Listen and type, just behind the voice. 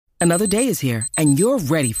Another day is here, and you're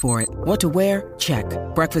ready for it. What to wear? Check.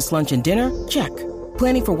 Breakfast, lunch, and dinner? Check.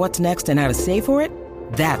 Planning for what's next and how to save for it?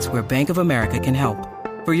 That's where Bank of America can help.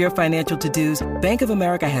 For your financial to-dos, Bank of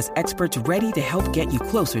America has experts ready to help get you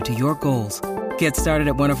closer to your goals. Get started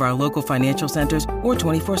at one of our local financial centers or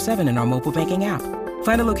 24/7 in our mobile banking app.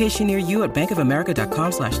 Find a location near you at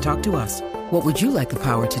bankofamerica.com/talktous. What would you like the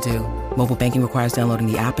power to do? Mobile banking requires downloading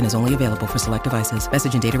the app and is only available for select devices.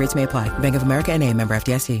 Message and data rates may apply. Bank of America N.A., member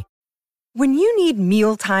FDIC. When you need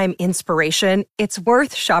mealtime inspiration, it's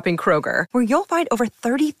worth shopping Kroger, where you'll find over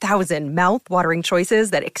 30,000 mouth-watering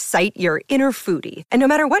choices that excite your inner foodie. And no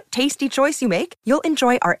matter what tasty choice you make, you'll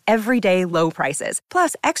enjoy our everyday low prices,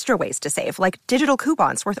 plus extra ways to save, like digital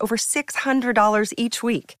coupons worth over $600 each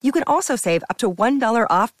week. You can also save up to $1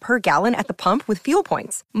 off per gallon at the pump with fuel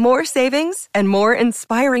points. More savings and more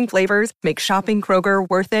inspiring flavors make shopping Kroger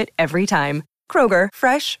worth it every time. Kroger,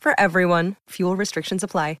 fresh for everyone. Fuel restrictions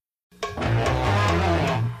apply.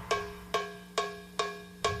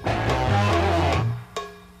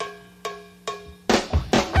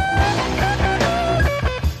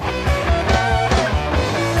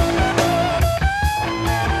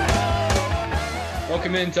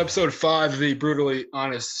 Welcome into episode 5 of the Brutally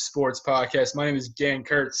Honest Sports Podcast. My name is Dan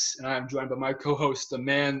Kurtz, and I'm joined by my co-host, the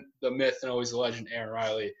man, the myth, and always the legend, Aaron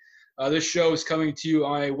Riley. This show is coming to you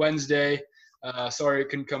on a Wednesday. Sorry it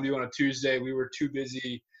couldn't come to you on a Tuesday. We were too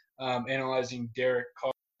busy analyzing Derek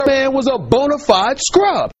Carr. Man was a bona fide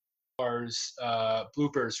scrub. Carr's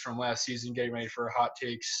bloopers from last season, getting ready for hot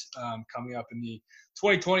takes coming up in the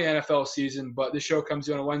 2020 NFL season. But this show comes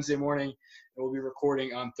to you on a Wednesday morning. And we'll be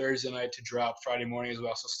recording on Thursday night to drop Friday morning as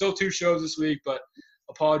well. So still 2 shows this week, but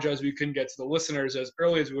apologize we couldn't get to the listeners as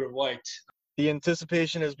early as we would have liked. The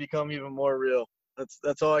anticipation has become even more real.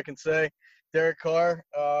 That's all I can say. Derek Carr,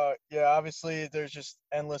 obviously there's just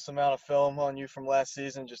endless amount of film on you from last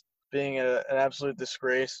season, just being an absolute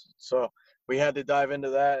disgrace. So we had to dive into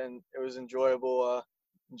that, and it was enjoyable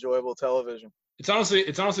television. It's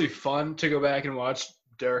honestly fun to go back and watch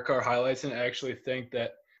Derek Carr highlights and actually think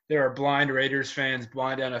that there are blind Raiders fans,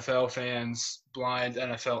 blind NFL fans, blind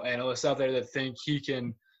NFL analysts out there that think he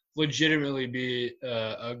can legitimately be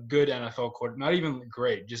a good NFL quarterback. Not even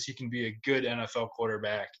great, just he can be a good NFL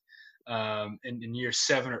quarterback in year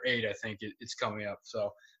 7 or 8, I think it's coming up.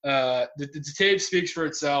 So the tape speaks for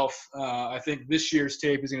itself. I think this year's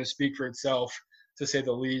tape is going to speak for itself, to say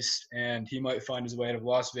the least, and he might find his way out of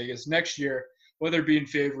Las Vegas next year, whether it be in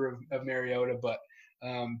favor of Mariota. But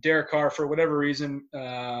Derek Carr, for whatever reason,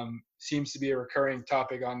 seems to be a recurring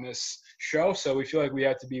topic on this show. So we feel like we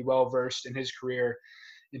have to be well-versed in his career,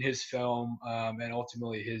 in his film, and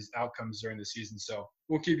ultimately his outcomes during the season. So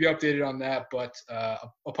we'll keep you updated on that. But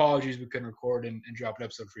apologies we couldn't record and drop an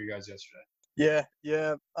episode for you guys yesterday.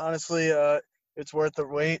 Yeah. Honestly, it's worth the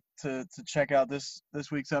wait to check out this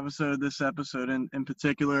week's episode, this episode in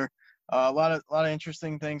particular. A lot of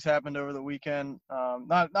interesting things happened over the weekend.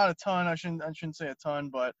 Not a ton. I shouldn't say a ton,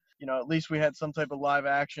 but at least we had some type of live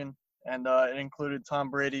action, and it included Tom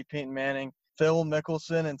Brady, Peyton Manning, Phil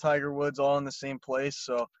Mickelson, and Tiger Woods all in the same place.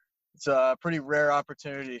 So it's a pretty rare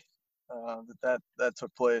opportunity that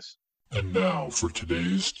took place. And now for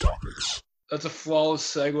today's topics. That's a flawless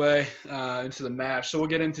segue into the match. So we'll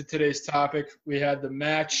get into today's topic. We had the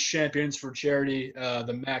match champions for charity,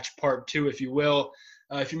 the match part 2, if you will.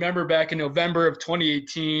 If you remember back in November of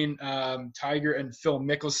 2018, Tiger and Phil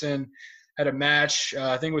Mickelson had a match.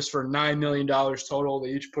 I think it was for $9 million total. They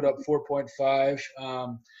each put up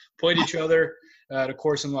 4.5, played each other at a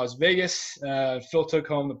course in Las Vegas. Phil took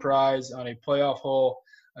home the prize on a playoff hole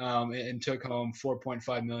and took home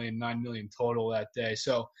 $4.5 million, $9 million total that day.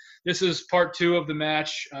 So this is part 2 of the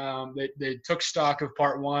match. They took stock of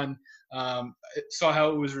part 1, saw how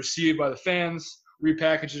it was received by the fans,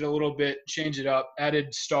 repackaged it a little bit, changed it up,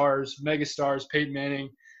 added stars, mega stars, Peyton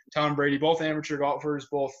Manning, Tom Brady, both amateur golfers,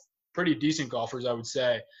 both pretty decent golfers, I would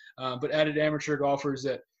say, but added amateur golfers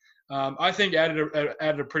that I think added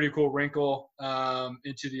a pretty cool wrinkle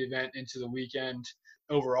into the event, into the weekend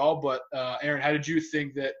overall. But Aaron, how did you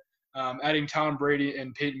think that adding Tom Brady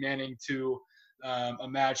and Peyton Manning to a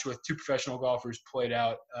match with 2 professional golfers played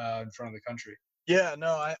out in front of the country? Yeah,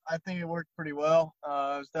 no, I think it worked pretty well. It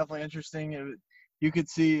was definitely interesting. You could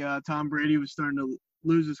see Tom Brady was starting to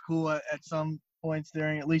lose his cool at some points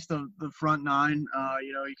during at least the front 9.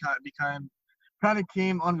 He kind of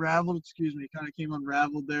came unraveled. Kind of came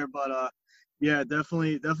unraveled there, but yeah,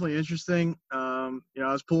 definitely interesting. I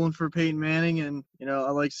was pulling for Peyton Manning, and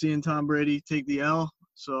I like seeing Tom Brady take the L.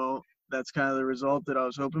 So that's kind of the result that I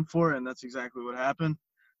was hoping for, and that's exactly what happened.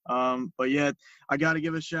 But yeah, I got to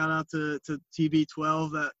give a shout out to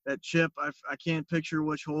TB12. That chip, I can't picture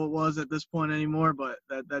which hole it was at this point anymore, but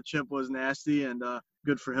that chip was nasty, and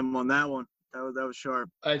good for him on that one. That was sharp.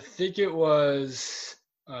 I think it was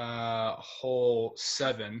hole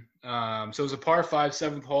 7. So it was a par 5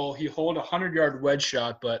 7th hole. He holed a 100-yard wedge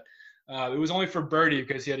shot, but it was only for birdie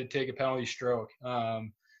because he had to take a penalty stroke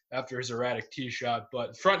after his erratic tee shot.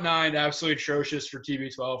 But front 9, absolutely atrocious for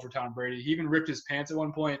TB12 for Tom Brady. He even ripped his pants at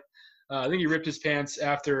one point. I think he ripped his pants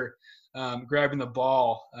after grabbing the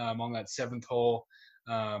ball on that 7th hole,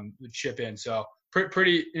 the chip in. So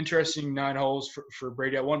pretty interesting 9 holes for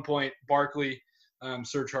Brady. At one point, Barkley,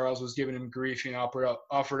 Sir Charles, was giving him grief and offered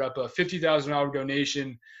up a $50,000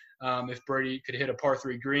 donation if Brady could hit a par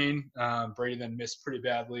 3 green. Brady then missed pretty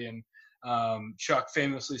badly, and Chuck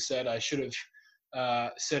famously said, "I should have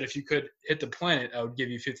said if you could hit the planet, I would give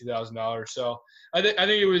you $50,000." So I think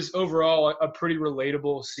it was overall a pretty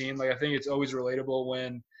relatable scene. Like, I think it's always relatable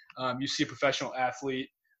when you see a professional athlete,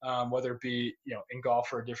 whether it be in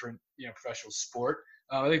golf or a different professional sport.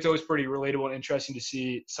 I think it's always pretty relatable and interesting to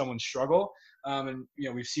see someone struggle. And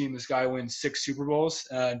we've seen this guy win 6 Super Bowls,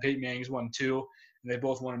 and Peyton Manning's won 2, and they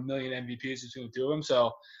both won 1 million MVPs between the 2 of them.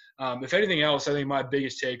 So if anything else, I think my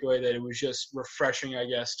biggest takeaway that it was just refreshing, I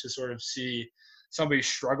guess, to sort of see somebody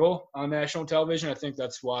struggle on national television. I think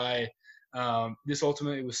that's why this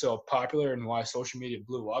ultimately was so popular and why social media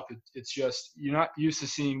blew up. It's just you're not used to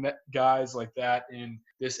seeing guys like that in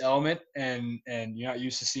this element, and you're not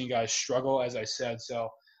used to seeing guys struggle, as I said. So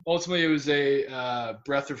ultimately, it was a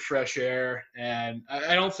breath of fresh air, and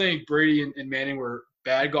I don't think Brady and Manning were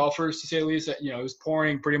bad golfers, to say the least. It was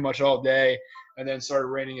pouring pretty much all day, and then started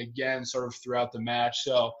raining again sort of throughout the match.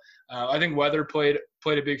 So I think weather played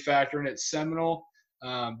a big factor in it. Seminole,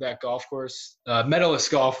 that golf course, Medalist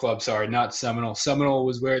Golf Club, sorry, not Seminole. Seminole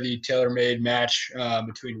was where the TaylorMade match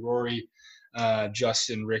between Rory,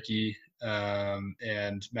 Justin, Ricky,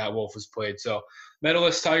 and Matt Wolff was played. So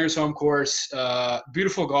Medalist, Tiger's home course,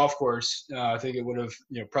 beautiful golf course. I think it would have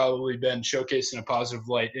probably been showcased in a positive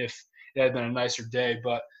light if it had been a nicer day.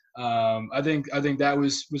 But I think that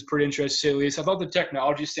was pretty interesting, to say the least. I thought the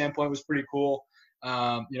technology standpoint was pretty cool.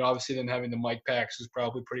 Obviously them having the mic packs was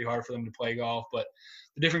probably pretty hard for them to play golf, but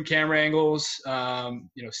the different camera angles,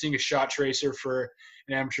 seeing a shot tracer for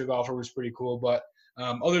an amateur golfer was pretty cool. But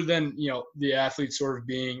other than, the athletes sort of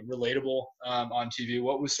being relatable on TV,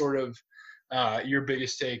 what was sort of your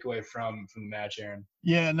biggest takeaway from the match, Aaron?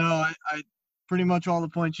 Yeah, no, I pretty much all the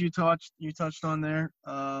points you touched on there.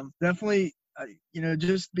 Definitely,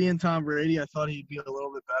 just being Tom Brady, I thought he'd be a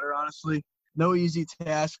little bit better, honestly. No easy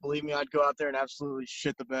task. Believe me, I'd go out there and absolutely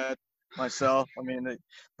shit the bed myself. I mean,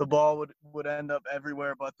 the ball would end up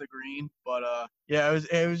everywhere but the green. But, yeah,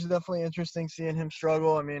 it was definitely interesting seeing him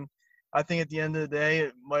struggle. I mean, I think at the end of the day,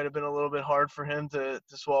 it might have been a little bit hard for him to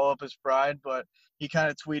swallow up his pride, but he kind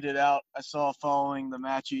of tweeted out, I saw following the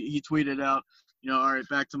match, he tweeted out, all right,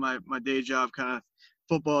 back to my day job, kind of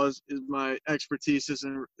football is my expertise. This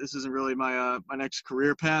isn't really my next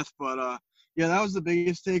career path, but yeah, that was the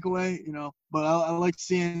biggest takeaway, but I like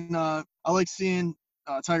seeing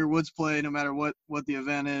Tiger Woods play no matter what the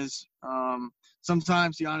event is.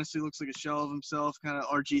 Sometimes he honestly looks like a shell of himself, kind of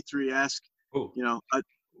RG3-esque,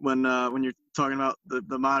 when you're talking about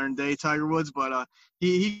the modern day Tiger Woods, but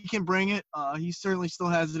he can bring it. He certainly still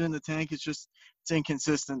has it in the tank. It's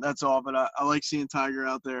inconsistent. That's all. But I like seeing Tiger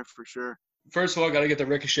out there for sure. First of all, got to get the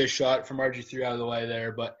ricochet shot from RG3 out of the way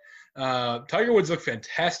there. But Tiger Woods looked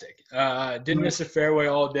fantastic. Didn't miss a fairway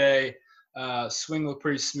all day. Swing looked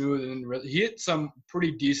pretty smooth, and he hit some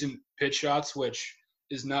pretty decent pitch shots, which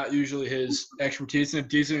is not usually his expertise, and a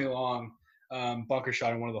decently long bunker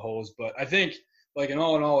shot in one of the holes. But I think, in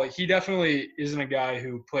all, he definitely isn't a guy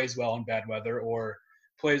who plays well in bad weather or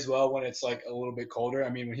plays well when it's a little bit colder. I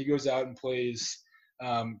mean, when he goes out and plays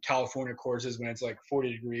California courses when it's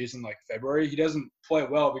 40 degrees in February, he doesn't play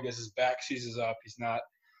well because his back seizes up. He's not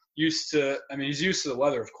used to – he's used to the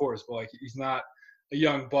weather, of course, but he's not a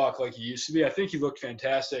young buck like he used to be. I think he looked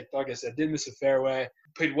fantastic. Like I said, did miss a fairway.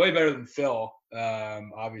 Played way better than Phil,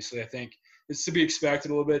 obviously. I think it's to be expected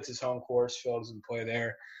a little bit. It's his home course. Phil doesn't play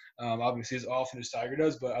there, obviously, as often as Tiger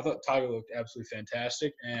does. But I thought Tiger looked absolutely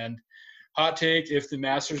fantastic. And hot take, if the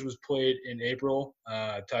Masters was played in April,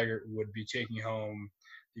 Tiger would be taking home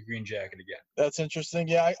the green jacket again. That's interesting.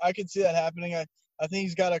 Yeah, I could see that happening. I think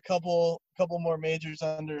he's got a couple more majors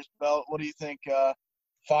under his belt. What do you think?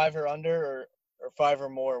 5 or under, or 5 or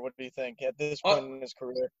more? What do you think at this point in his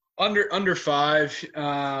career? Under 5.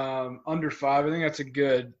 Under 5. I think that's a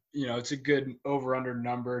good. It's a good over/under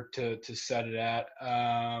number to set it at.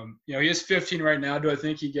 He has 15 right now. Do I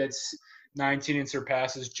think he gets 19 and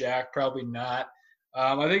surpasses Jack? Probably not.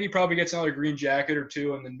 I think he probably gets another green jacket or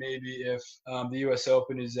two, and then maybe if the U.S.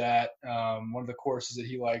 Open is at one of the courses that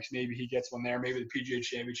he likes, maybe he gets one there. Maybe the PGA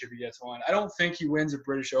Championship he gets one. I don't think he wins a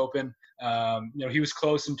British Open. He was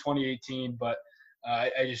close in 2018, but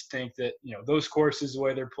I just think that, those courses, the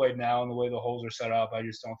way they're played now and the way the holes are set up, I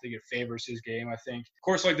just don't think it favors his game. I think, of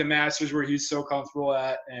course, like the Masters where he's so comfortable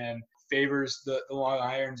at and favors the long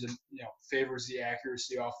irons and, favors the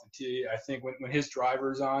accuracy off the tee. I think when his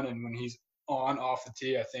driver's on and when he's on off the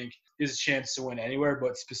tee, I think he has a chance to win anywhere,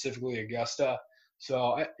 but specifically Augusta.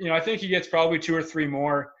 So, I think he gets probably 2 or 3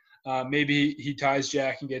 more. Maybe he ties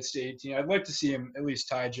Jack and gets to 18. I'd like to see him at least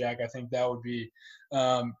tie Jack. I think that would be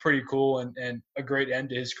pretty cool and a great end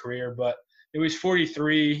to his career. But it was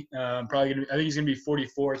 43. I think he's going to be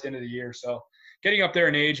 44 at the end of the year. So getting up there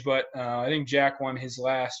in age, but I think Jack won his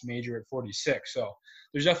last major at 46. So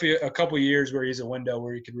there's definitely a couple of years where he's a window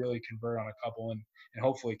where he could really convert on a couple and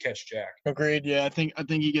hopefully catch Jack. Agreed. Yeah, I think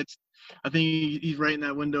he's right in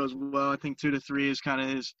that window as well. I think 2 to 3 is kind of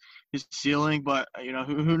his ceiling, but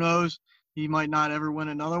who knows? He might not ever win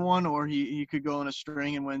another one, or he could go on a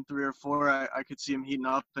string and win 3 or 4. I could see him heating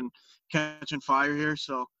up and catching fire here.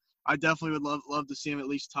 So I definitely would love to see him at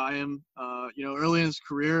least tie him. Early in his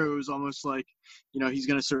career, it was almost like, he's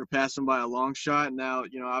going to surpass him by a long shot. And now,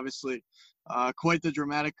 obviously, quite the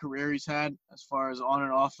dramatic career he's had as far as on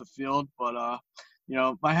and off the field. But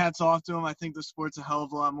my hat's off to him. I think the sport's a hell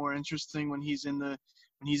of a lot more interesting when he's in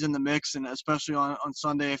the mix, and especially on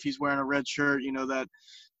Sunday if he's wearing a red shirt,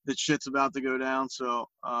 that shit's about to go down. So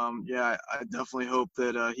I definitely hope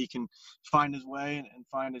that he can find his way and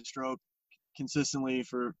find his stroke consistently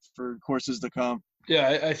for courses to come.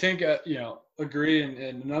 Yeah, I think, agree.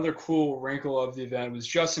 And another cool wrinkle of the event was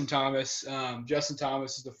Justin Thomas. Justin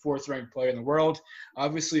Thomas is the 4th ranked player in the world.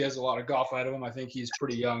 Obviously has a lot of golf ahead of him. I think he's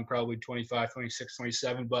pretty young, probably 25, 26,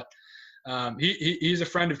 27. But he's a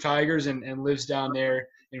friend of Tiger's and lives down there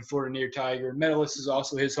in Florida near Tiger. Medalist is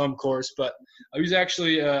also his home course. But he was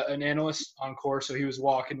actually an analyst on course, so he was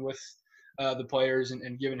walking with the players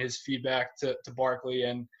and giving his feedback to Barkley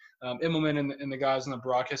and Immelman and the guys on the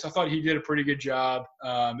broadcast. I thought he did a pretty good job.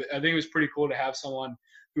 I think it was pretty cool to have someone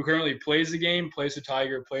who currently plays the game, plays with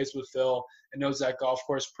Tiger, plays with Phil, and knows that golf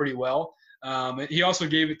course pretty well. He also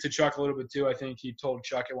gave it to Chuck a little bit too. I think he told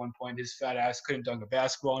Chuck at one point his fat ass couldn't dunk a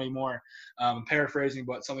basketball anymore. I'm paraphrasing,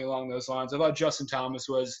 but something along those lines. I thought Justin Thomas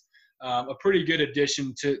was a pretty good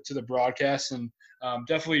addition to the broadcast and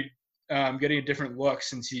definitely getting a different look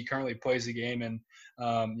since he currently plays the game and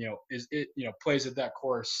plays at that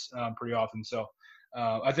course pretty often. So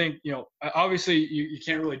I think obviously you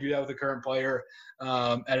can't really do that with a current player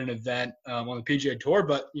at an event on the PGA Tour,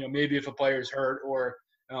 but maybe if a player is hurt or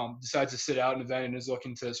decides to sit out an event and is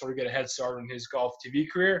looking to sort of get a head start on his golf TV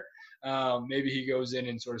career, maybe he goes in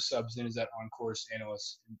and sort of subs in as that on-course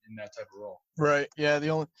analyst in that type of role. Right. Yeah. The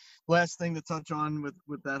only last thing to touch on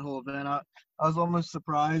with that whole event, I was almost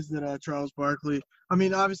surprised that Charles Barkley. I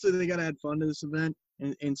mean, obviously they got to add fun to this event.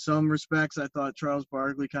 In some respects, I thought Charles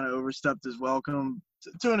Barkley kind of overstepped his welcome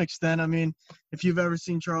to an extent. I mean, if you've ever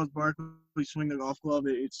seen Charles Barkley swing the golf club,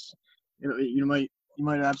 it's you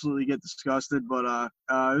might absolutely get disgusted. But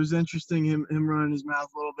it was interesting him running his mouth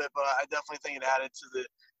a little bit. But I definitely think it added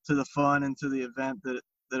to the fun and to the event that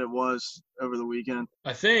it was over the weekend.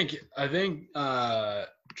 I think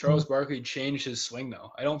Charles Barkley changed his swing though.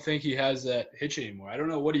 I don't think he has that hitch anymore. I don't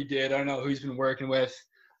know what he did. I don't know who he's been working with.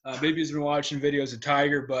 Maybe he's been watching videos of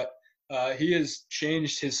Tiger, but he has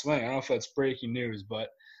changed his swing. I don't know if that's breaking news, but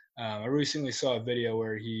I recently saw a video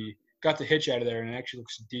where he got the hitch out of there and it actually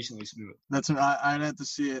looks decently smooth. I'd have to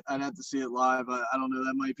see it. I'd have to see it live. I don't know.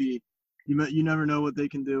 That might be. You never know what they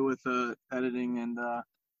can do with editing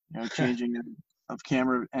and changing of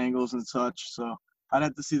camera angles and such. So I'd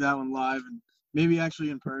have to see that one live and maybe actually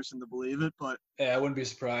in person to believe it. But yeah, I wouldn't be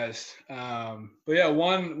surprised. But yeah,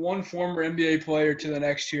 one former NBA player to the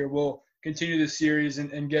next year. We'll continue the series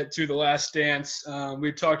and get to The Last Dance.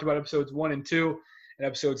 We talked about episodes 1 and 2 and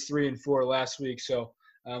episodes 3 and 4 last week. So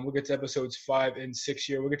we'll get to episodes 5 and 6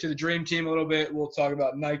 here. We'll get to the Dream Team a little bit. We'll talk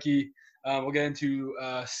about Nike. We'll get into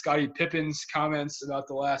Scottie Pippen's comments about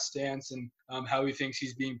The Last Dance and how he thinks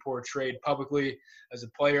he's being portrayed publicly as a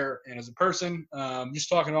player and as a person. Just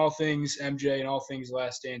talking all things MJ and all things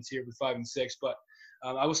Last Dance here with 5 and 6. But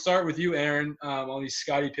I will start with you, Aaron, on these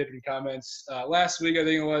Scottie Pippen comments. Last week, I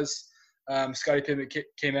think it was, Scottie Pippen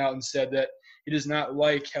came out and said that he does not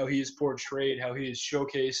like how he is portrayed, how he is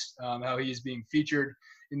showcased, how he is being featured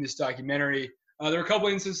in this documentary. There were a couple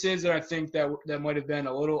instances that I think that might have been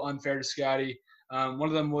a little unfair to Scottie. One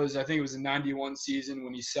of them was, I think it was the 91 season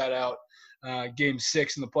when he sat out Game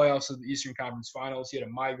 6 in the playoffs of the Eastern Conference Finals. He had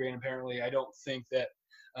a migraine apparently. I don't think that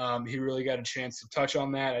he really got a chance to touch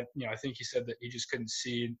on that. I think he said that he just couldn't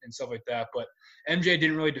see and stuff like that. But MJ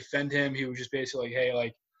didn't really defend him. He was just basically like, hey,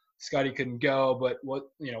 like Scotty couldn't go, but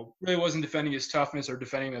really wasn't defending his toughness or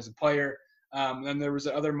defending him as a player. Then there was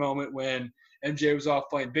another moment when MJ was off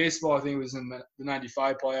playing baseball. I think it was in the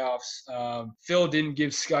 95 playoffs. Phil didn't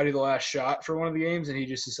give Scotty the last shot for one of the games, and he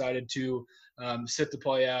just decided to sit the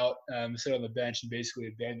play out, sit on the bench, and basically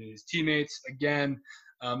abandon his teammates. Again,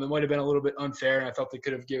 it might have been a little bit unfair, and I thought they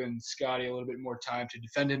could have given Scotty a little bit more time to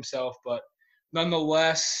defend himself. But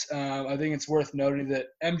nonetheless, I think it's worth noting that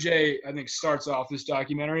MJ, I think, starts off this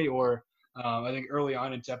documentary, or I think early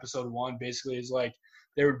on into episode 1, basically is like,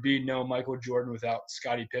 there would be no Michael Jordan without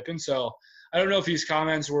Scottie Pippen. So I don't know if these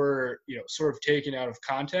comments were, sort of taken out of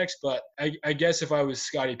context, but I guess if I was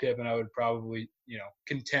Scottie Pippen, I would probably,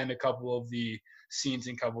 contend a couple of the scenes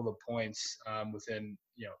and couple of the points within,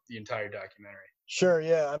 the entire documentary. Sure.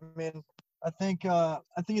 Yeah. I mean, I think at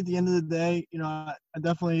the end of the day, I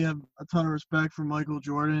definitely have a ton of respect for Michael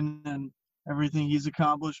Jordan and everything he's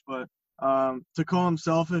accomplished, but to call him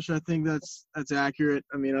selfish, I think that's accurate.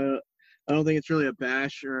 I mean, I don't think it's really a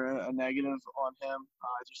bash or a negative on him.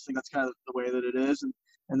 I just think that's kind of the way that it is,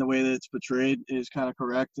 and the way that it's portrayed is kind of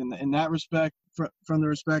correct. And in that respect, from the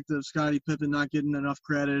respect of Scottie Pippen not getting enough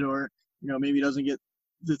credit, or maybe he doesn't get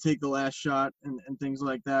to take the last shot and things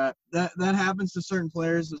like that. That happens to certain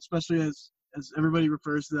players, especially as everybody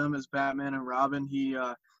refers to them as Batman and Robin. He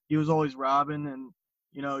was always Robin, and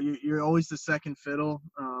you're always the second fiddle.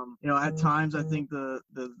 At times I think the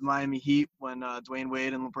Miami Heat, when Dwayne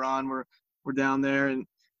Wade and LeBron were down there, and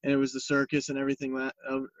it was the circus and everything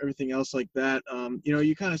else like that.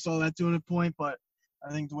 You kind of saw that to a point, but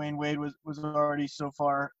I think Dwayne Wade was already so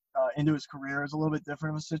far into his career. It's a little bit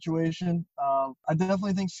different of a situation. I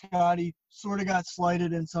definitely think Scotty sort of got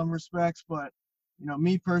slighted in some respects, but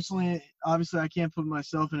me personally, obviously I can't put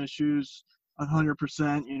myself in his shoes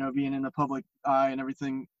 100%, being in the public eye and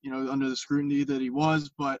everything, under the scrutiny that he was.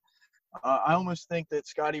 But I almost think that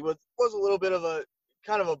Scotty was a little bit of a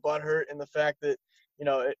kind of a butthurt in the fact that,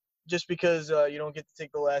 just because you don't get to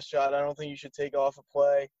take the last shot, I don't think you should take off a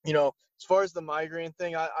play. As far as the migraine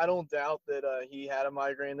thing, I don't doubt that he had a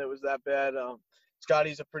migraine that was that bad.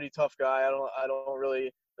 Scotty's a pretty tough guy. I don't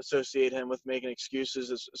really associate him with making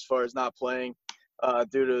excuses as far as not playing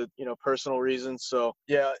due to, personal reasons. So,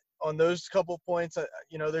 yeah, on those couple points,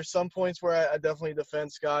 there's some points where I definitely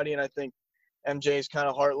defend Scotty, and I think MJ is kind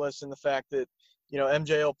of heartless in the fact that,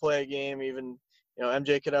 MJ will play a game even,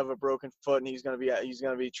 MJ could have a broken foot and he's going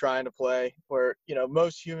to be trying to play, where,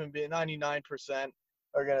 most human beings, 99%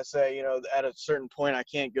 are going to say, at a certain point, I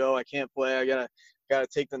can't go, I can't play, I got to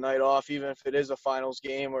take the night off, even if it is a finals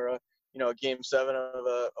game or a game 7 of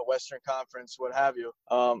a Western Conference, what have you.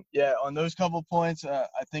 On those couple points, I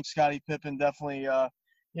think Scottie Pippen definitely,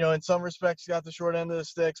 in some respects got the short end of the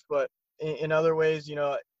sticks, but in other ways,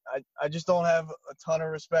 I just don't have a ton of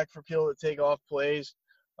respect for people that take off plays,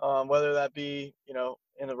 whether that be,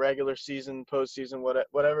 in the regular season, postseason,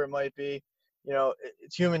 whatever it might be.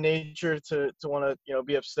 It's human nature to want to,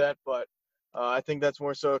 be upset, but I think that's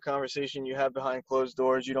more so a conversation you have behind closed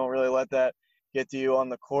doors. You don't really let that get to you on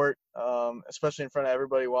the court, especially in front of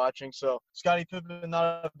everybody watching. So Scottie Pippen,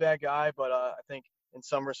 not a bad guy, but I think in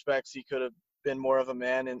some respects he could have been more of a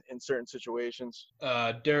man in certain situations.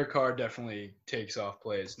 Derek Carr definitely takes off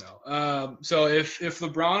plays now. So if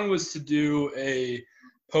LeBron was to do a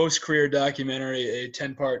post-career documentary, a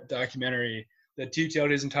 10-part documentary that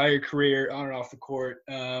detailed his entire career on and off the court,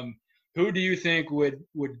 who do you think would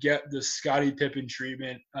get the Scottie Pippen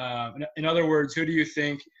treatment? In other words, who do you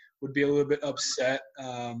think would be a little bit upset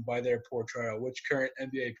by their portrayal? Which current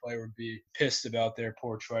NBA player would be pissed about their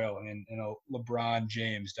portrayal in a LeBron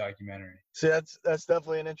James documentary? See, that's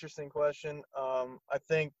definitely an interesting question. I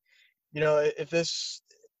think,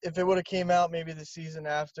 if it would have came out maybe the season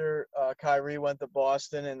after Kyrie went to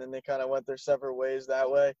Boston and then they kind of went their separate ways that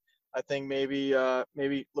way, I think maybe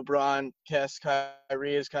LeBron cast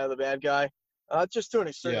Kyrie as kind of the bad guy, just to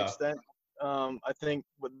a certain extent. I think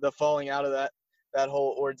with the falling out of that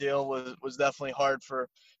whole ordeal was definitely hard for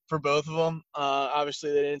both of them.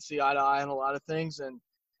 Obviously, they didn't see eye to eye on a lot of things, and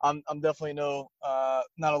I'm definitely not a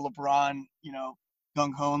LeBron,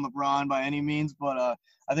 gung-ho on LeBron by any means, but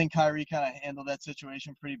I think Kyrie kind of handled that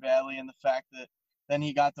situation pretty badly, in the fact that then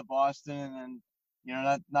he got to Boston and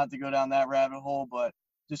then, not to go down that rabbit hole, but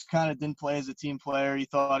just kind of didn't play as a team player. He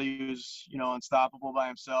thought he was, unstoppable by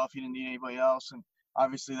himself. He didn't need anybody else, and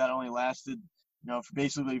obviously that only lasted,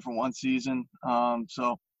 basically for one season.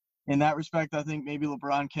 So in that respect, I think maybe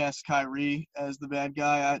LeBron casts Kyrie as the bad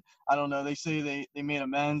guy. I don't know. They say they made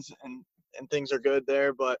amends and things are good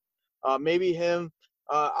there, but maybe him.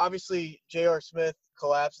 Obviously, J.R. Smith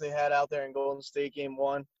collapse they had out there in Golden State Game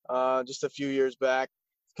 1 just a few years back.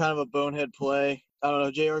 It's kind of a bonehead play. I don't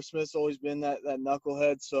know. J.R. Smith's always been that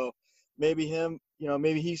knucklehead, so maybe him.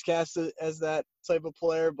 Maybe he's cast as that type of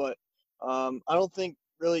player, but I don't think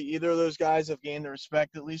really either of those guys have gained the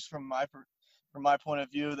respect, at least from my point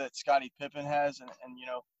of view, that Scottie Pippen has, and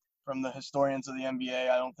from the historians of the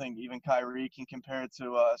NBA, I don't think even Kyrie can compare it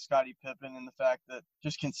to Scottie Pippen in the fact that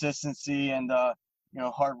just consistency and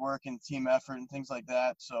hard work and team effort and things like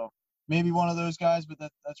that. So maybe one of those guys, but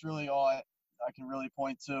that's really all I can really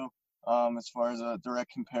point to as far as a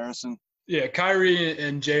direct comparison. Yeah, Kyrie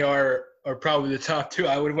and JR are probably the top two.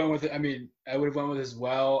 I would have went with it. I would have went with as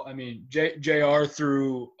well. JR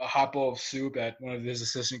threw a hot bowl of soup at one of his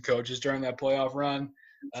assistant coaches during that playoff run.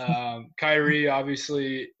 Kyrie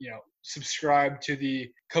obviously, subscribed to the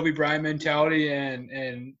Kobe Bryant mentality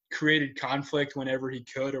and created conflict whenever he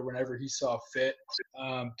could or whenever he saw fit.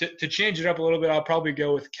 To change it up a little bit, I'll probably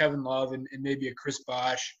go with Kevin Love and maybe a Chris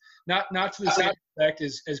Bosh. Not to the same effect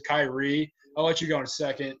as Kyrie. I'll let you go in a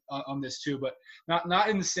second on this too, but not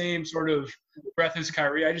in the same sort of breath as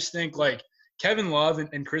Kyrie. I just think like Kevin Love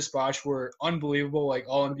and Chris Bosh were unbelievable, like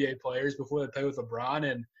all NBA players before they played with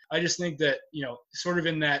LeBron. And I just think that, sort of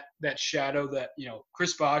in that shadow that,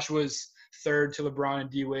 Chris Bosh was third to LeBron and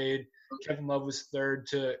D Wade. Kevin Love was third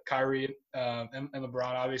to Kyrie and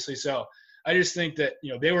LeBron, obviously. So I just think that,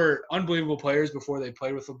 they were unbelievable players before they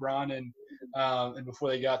played with LeBron and before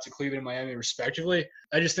they got to Cleveland and Miami, respectively.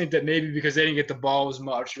 I just think that maybe because they didn't get the ball as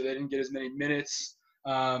much or they didn't get as many minutes,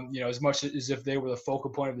 as much as if they were the focal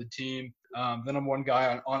point of the team, the number one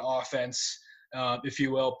guy on offense, if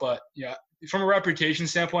you will. But, from a reputation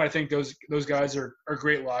standpoint, I think those guys are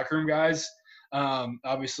great locker room guys.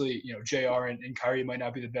 Obviously, JR and Kyrie might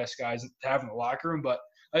not be the best guys to have in the locker room, but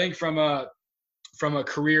I think from a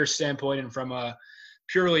career standpoint and from a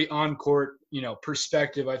purely on-court,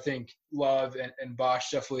 perspective, I think Love and Bosh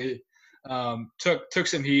definitely took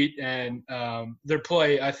some heat, and their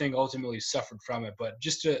play, I think, ultimately suffered from it. But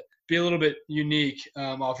just to be a little bit unique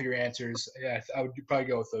off of your answers, yeah, I would probably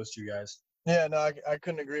go with those two guys. Yeah, no, I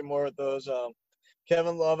couldn't agree more with those.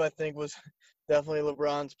 Kevin Love, I think, was definitely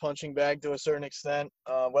LeBron's punching bag to a certain extent.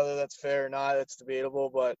 Whether that's fair or not, it's debatable.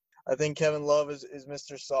 But I think Kevin Love is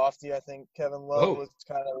Mr. Softy. I think Kevin Love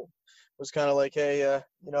was kind of like, hey,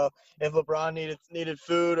 if LeBron needed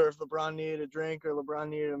food, or if LeBron needed a drink, or LeBron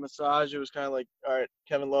needed a massage, it was kind of like, all right,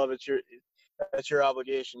 Kevin Love, that's your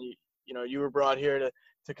obligation. You were brought here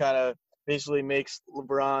to kind of basically makes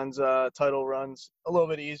LeBron's title runs a little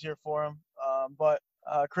bit easier for him. But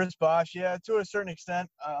Chris Bosh, yeah, to a certain extent,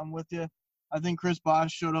 I'm with you. I think Chris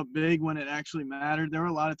Bosh showed up big when it actually mattered. There were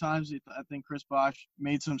a lot of times I think Chris Bosh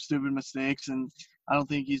made some stupid mistakes, and I don't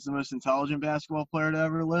think he's the most intelligent basketball player to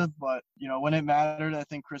ever live. But, when it mattered, I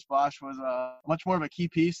think Chris Bosh was much more of a key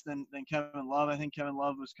piece than Kevin Love. I think Kevin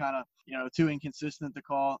Love was kind of, too inconsistent to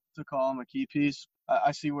call him a key piece.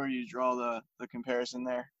 I see where you draw the comparison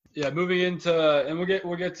there. Yeah, moving into, and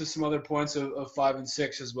we'll get to some other points of 5 and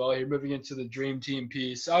 6 as well here. Moving into the Dream Team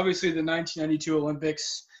piece. Obviously, the 1992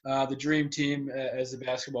 Olympics, the Dream Team, as the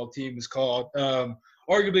basketball team is called,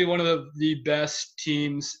 arguably one of the best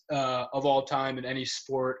teams of all time in any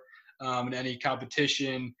sport, in any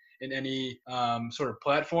competition, in any sort of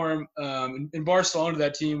platform. In Barcelona,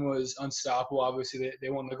 that team was unstoppable. Obviously, they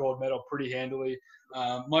won the gold medal pretty handily.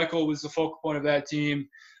 Michael was the focal point of that team.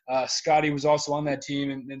 Scottie was also on that team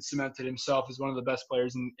and cemented himself as one of the best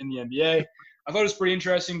players in the NBA. I thought it was pretty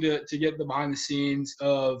interesting to get the behind the scenes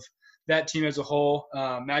of that team as a whole.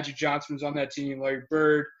 Magic Johnson was on that team. Larry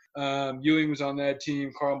Bird, Ewing was on that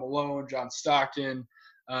team. Karl Malone, John Stockton,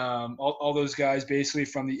 all those guys basically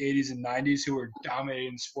from the 80s and 90s who were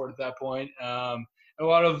dominating the sport at that point. A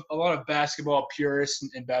lot of basketball purists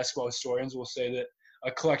and basketball historians will say that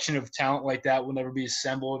a collection of talent like that will never be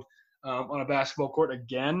assembled on a basketball court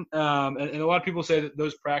again. And a lot of people say that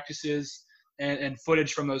those practices and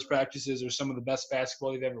footage from those practices are some of the best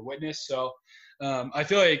basketball they've ever witnessed. So I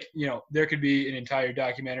feel like, there could be an entire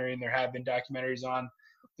documentary, and there have been documentaries on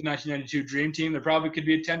the 1992 Dream Team. There probably could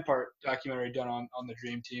be a 10-part documentary done on the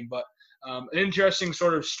Dream Team. But an interesting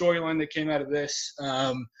sort of storyline that came out of this,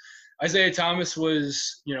 Isaiah Thomas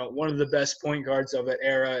was, one of the best point guards of that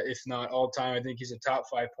era, if not all time. I think he's a top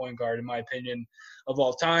 5 point guard, in my opinion, of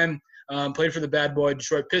all time. Played for the bad boy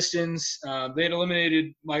Detroit Pistons. They had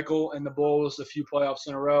eliminated Michael and the Bulls a few playoffs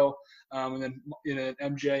in a row. And then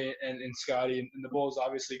MJ and Scottie and the Bulls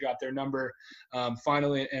obviously got their number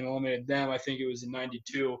finally and eliminated them. I think it was in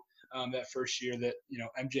 92. that first year that,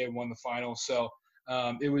 MJ won the final. So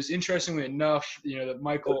it was interestingly enough, that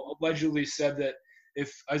Michael allegedly said that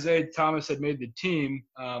if Isaiah Thomas had made the team,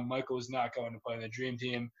 Michael was not going to play in the Dream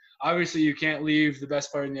Team. Obviously, you can't leave the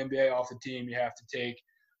best player in the NBA off the team. You have to take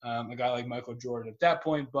a guy like Michael Jordan at that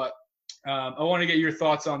point. But I want to get your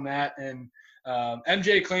thoughts on that. And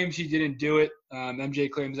MJ claims he didn't do it. MJ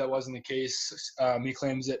claims that wasn't the case. He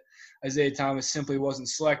claims that Isaiah Thomas simply wasn't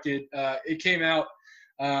selected. It came out,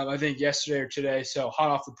 I think, yesterday or today, so hot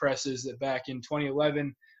off the presses, that back in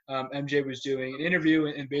 2011, MJ was doing an interview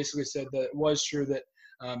and basically said that it was true that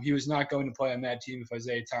he was not going to play on that team if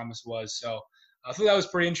Isaiah Thomas was. So I thought that was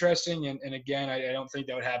pretty interesting. And again, I don't think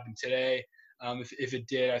that would happen today. If it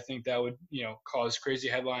did, I think that would, cause crazy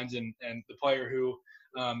headlines. And the player who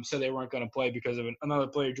said they weren't going to play because of another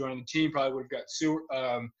player joining the team probably would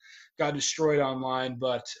have got destroyed online.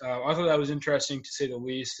 But I thought that was interesting, to say the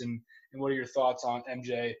least. And what are your thoughts on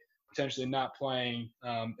MJ potentially not playing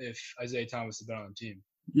if Isaiah Thomas had been on the team?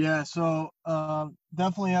 Yeah, so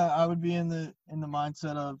definitely I would be in the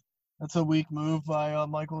mindset of that's a weak move by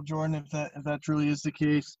Michael Jordan if that truly is the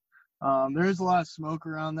case. There is a lot of smoke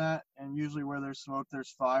around that, and usually where there's smoke,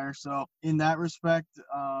 there's fire. So in that respect,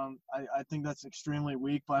 I think that's extremely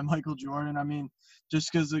weak by Michael Jordan. I mean,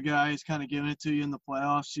 just because the guy is kind of giving it to you in the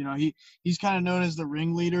playoffs, he's kind of known as the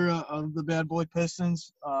ringleader of the Bad Boy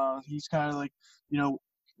Pistons. He's kind of like,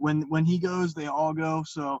 when he goes, they all go.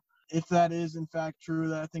 So if that is in fact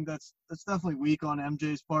true, I think that's definitely weak on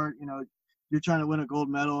MJ's part. You're trying to win a gold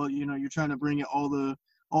medal. You're trying to bring all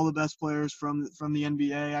the best players from the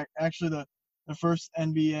NBA. Actually, the first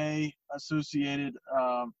NBA associated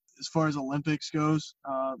as far as Olympics goes,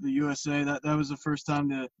 the USA, that was the first time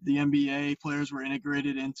the NBA players were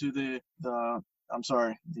integrated into the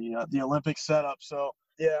Olympic setup. So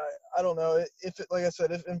yeah, I don't know if like I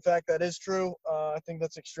said, if in fact that is true, I think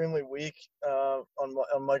that's extremely weak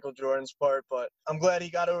on Michael Jordan's part. But I'm glad he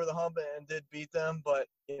got over the hump and did beat them. But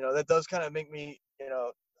that does kind of make me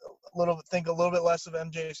think a little bit less of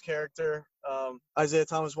MJ's character. Isaiah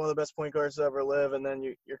Thomas, one of the best point guards to ever live, and then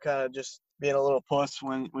you're kind of just being a little puss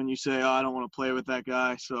when you say, I don't want to play with that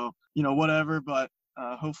guy. So whatever. But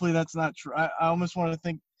hopefully that's not true. I almost want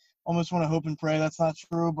to hope and pray that's not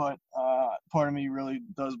true. But part of me really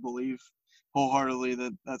does believe wholeheartedly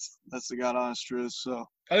that that's the God honest truth. So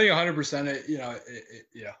I think 100%.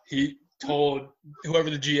 He told whoever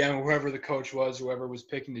the GM, whoever the coach was, whoever was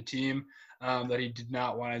picking the team, that he did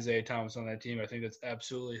not want Isaiah Thomas on that team. I think that's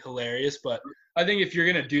absolutely hilarious. But I think if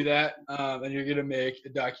you're going to do that and you're going to make a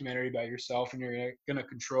documentary about yourself and you're going to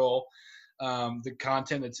control the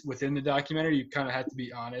content that's within the documentary, you kind of have to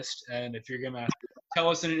be honest. And if you're going to tell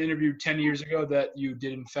us in an interview 10 years ago that you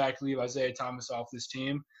did in fact leave Isaiah Thomas off this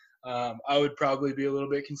team, I would probably be a little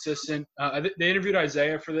bit consistent. They interviewed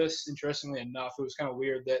Isaiah for this. Interestingly enough, it was kind of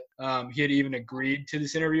weird that he had even agreed to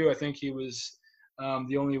this interview. I think he was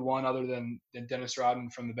the only one other than Dennis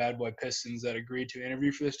Rodman from the Bad Boy Pistons that agreed to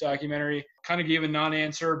interview for this documentary. Kind of gave a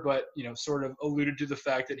non-answer, but sort of alluded to the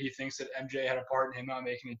fact that he thinks that MJ had a part in him not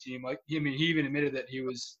making a team. He even admitted that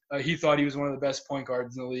he thought he was one of the best point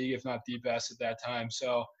guards in the league, if not the best at that time.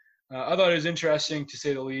 So I thought it was interesting, to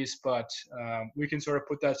say the least, but we can sort of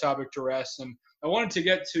put that topic to rest. And I wanted to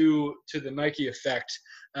get to the Nike effect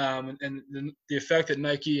and the effect that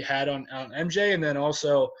Nike had on MJ, and then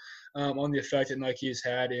also on the effect that Nike has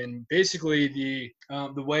had in basically the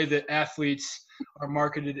way that athletes are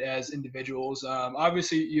marketed as individuals.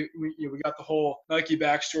 Obviously, we got the whole Nike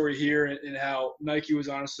backstory here and how Nike was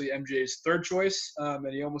honestly MJ's third choice,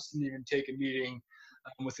 and he almost didn't even take a meeting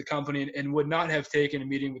with the company and would not have taken a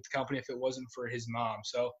meeting with the company if it wasn't for his mom.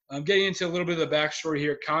 So getting into a little bit of the backstory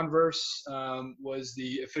here, Converse was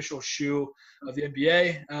the official shoe of the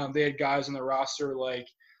NBA. They had guys on the roster like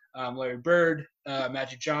Larry Bird,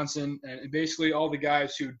 Magic Johnson, and basically all the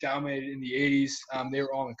guys who dominated in the 80s. They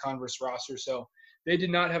were all on the Converse roster. So they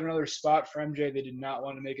did not have another spot for MJ. They did not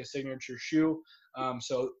want to make a signature shoe.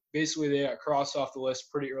 So basically they got crossed off the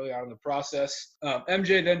list pretty early on in the process.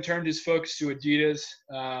 MJ then turned his focus to Adidas.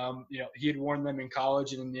 He had worn them in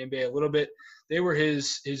college and in the NBA a little bit. They were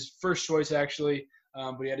his first choice, actually,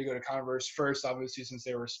 but he had to go to Converse first, obviously, since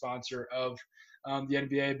they were a sponsor of the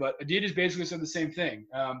NBA. But Adidas basically said the same thing.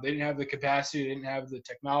 They didn't have the capacity, they didn't have the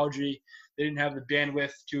technology, they didn't have the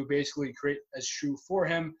bandwidth to basically create a shoe for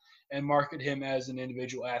him and market him as an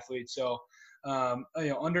individual athlete. So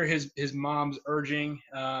under his mom's urging,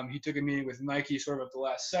 he took a meeting with Nike sort of at the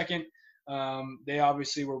last second. They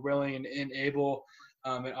obviously were willing and able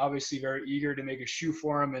and obviously very eager to make a shoe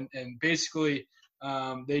for him. And basically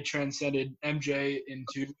they transcended MJ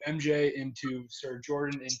into Sir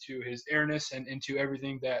Jordan, into his airness, and into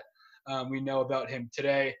everything that we know about him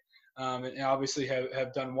today, and obviously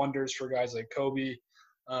have done wonders for guys like Kobe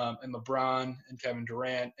and LeBron and Kevin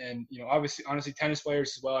Durant, and obviously, honestly, tennis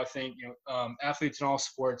players as well. I think athletes in all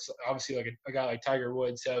sports, obviously, like a guy like Tiger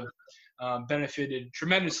Woods, have benefited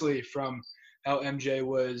tremendously from how MJ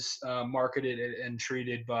was marketed and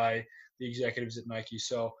treated by the executives at Nike.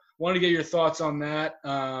 So, wanted to get your thoughts on that,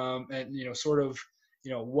 and sort of.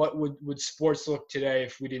 What would sports look today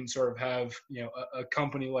if we didn't sort of have, a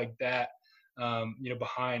company like that,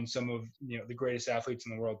 behind some of, the greatest athletes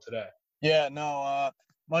in the world today? Yeah, no,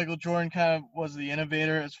 Michael Jordan kind of was the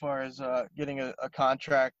innovator as far as getting a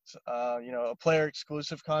contract, a player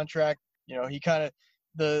exclusive contract. He kind of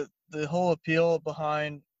the whole appeal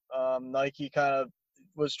behind Nike kind of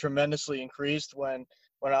was tremendously increased when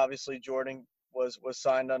obviously Jordan was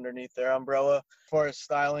signed underneath their umbrella. As far as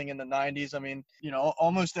styling in the 90s, I mean,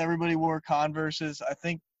 almost everybody wore Converses. I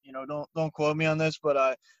think, don't quote me on this, but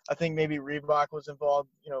I think maybe Reebok was involved,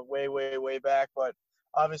 way back, but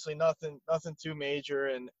obviously nothing too major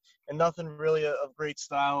and nothing really of great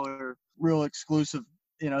style or real exclusive,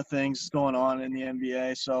 things going on in the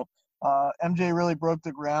NBA. So MJ really broke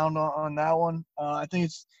the ground on that one. I think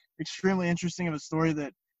it's extremely interesting of a story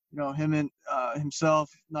that, him and himself,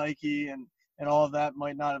 Nike, and all of that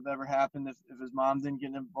might not have ever happened if his mom didn't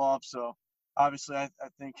get involved. So obviously I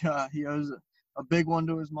think he owes a big one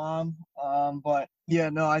to his mom. But yeah,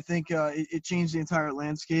 no, I think it changed the entire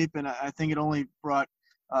landscape, and I think it only brought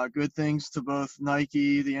good things to both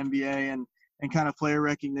Nike, the NBA, and kind of player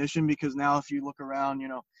recognition, because now if you look around,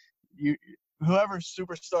 whoever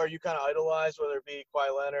superstar you kind of idolize, whether it be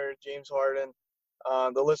Kawhi Leonard, James Harden,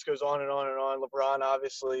 the list goes on and on and on. LeBron,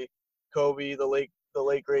 obviously, Kobe, the late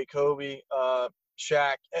great Kobe,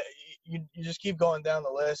 Shaq. You just keep going down the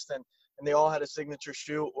list, and they all had a signature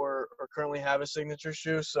shoe or currently have a signature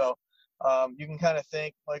shoe. So you can kind of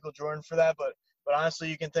thank Michael Jordan for that, but honestly,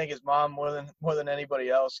 you can thank his mom more than anybody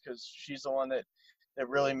else, because she's the one that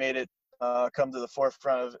really made it come to the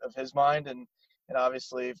forefront of his mind, and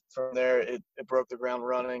obviously from there it broke the ground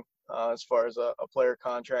running as far as a player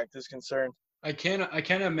contract is concerned. I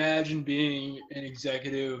can't imagine being an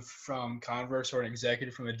executive from Converse or an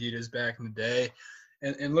executive from Adidas back in the day,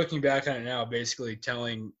 and looking back on it now, basically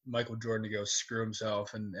telling Michael Jordan to go screw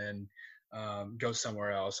himself and go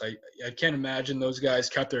somewhere else. I can't imagine those guys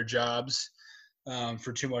kept their jobs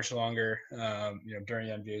for too much longer, during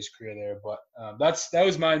NBA's career there. But that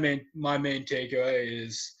was my main takeaway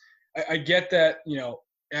is I get that,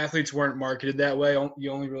 athletes weren't marketed that way.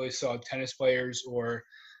 You only really saw tennis players or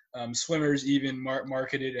swimmers even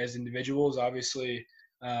marketed as individuals. Obviously,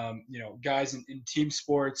 guys in team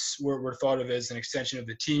sports were thought of as an extension of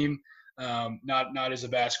the team, not as a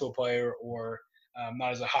basketball player or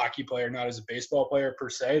not as a hockey player, not as a baseball player per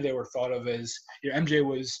se. They were thought of as, MJ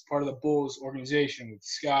was part of the Bulls organization with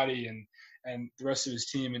Scotty and the rest of his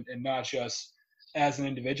team, and not just as an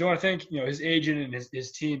individual. I think, his agent and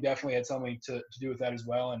his team definitely had something to do with that as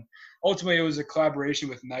well. And ultimately it was a collaboration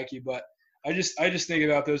with Nike, but I just think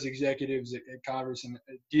about those executives at Converse and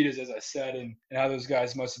Adidas, as I said, and how those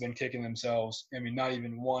guys must have been kicking themselves. I mean, not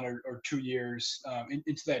even 1 or 2 years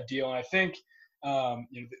into that deal. And I think,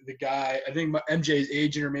 the guy, I think MJ's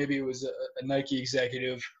agent, or maybe it was a Nike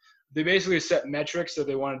executive, they basically set metrics that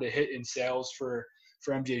they wanted to hit in sales for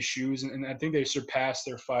MJ's shoes, and I think they surpassed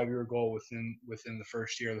their 5-year goal within the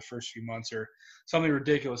first year, the first few months, or something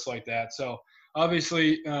ridiculous like that. So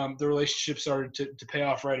obviously, the relationship started to pay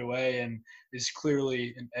off right away, and is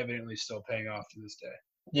clearly and evidently still paying off to this day.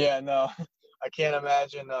 Yeah, no, I can't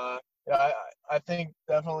imagine. I think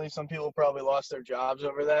definitely some people probably lost their jobs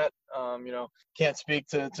over that. Can't speak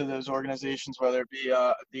to those organizations, whether it be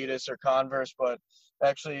Adidas or Converse, but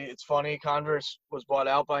actually it's funny, Converse was bought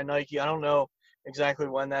out by Nike. I don't know exactly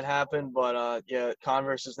when that happened, but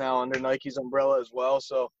Converse is now under Nike's umbrella as well.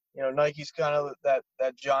 So, Nike's kind of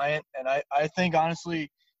that giant, and I think honestly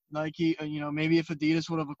Nike, maybe if Adidas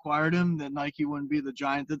would have acquired him, then Nike wouldn't be the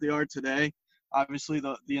giant that they are today. Obviously,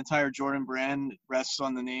 the entire Jordan brand rests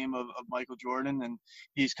on the name of Michael Jordan, and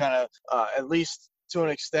he's kind of, at least to an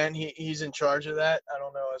extent, he's in charge of that. I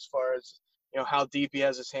don't know as far as, how deep he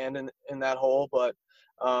has his hand in that hole, but,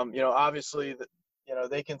 obviously,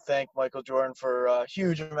 they can thank Michael Jordan for a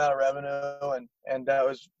huge amount of revenue, and that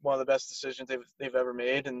was one of the best decisions they've ever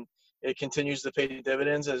made, and it continues to pay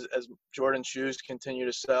dividends as Jordan shoes continue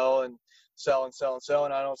to sell, and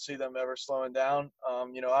I don't see them ever slowing down.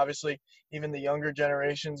 Obviously, even the younger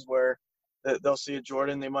generations where they'll see a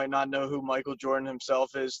Jordan, they might not know who Michael Jordan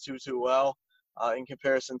himself is too well, in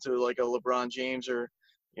comparison to like a LeBron James or,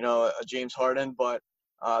 a James Harden, but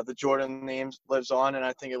the Jordan name lives on, and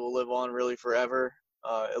I think it will live on really forever.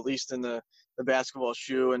 at least in the basketball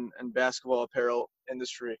shoe and basketball apparel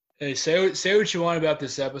industry. Hey, say what you want about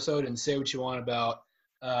this episode and say what you want about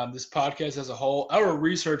this podcast as a whole. Our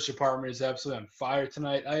research department is absolutely on fire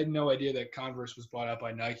tonight. I had no idea that Converse was bought out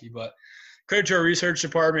by Nike, but credit to our research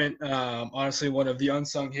department. Honestly, one of the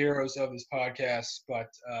unsung heroes of this podcast. But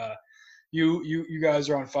you guys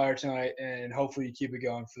are on fire tonight, and hopefully you keep it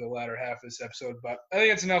going for the latter half of this episode. But I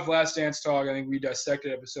think it's enough Last Dance talk. I think we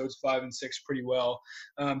dissected episodes 5 and 6 pretty well.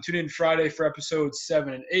 Tune in Friday for episodes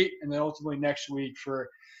 7 and 8, and then ultimately next week for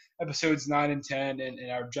episodes 9 and 10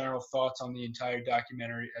 and our general thoughts on the entire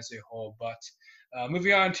documentary as a whole. But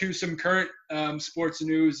moving on to some current sports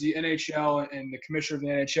news, the NHL and the commissioner of the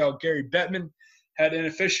NHL, Gary Bettman, had an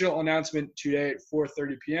official announcement today at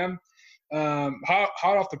 4:30 p.m. Hot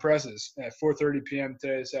off the presses at 4:30 p.m.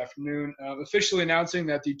 today this afternoon, officially announcing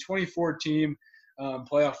that the 24-team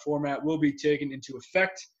playoff format will be taken into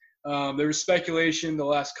effect. There was speculation the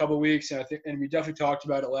last couple of weeks, and we definitely talked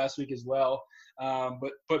about it last week as well.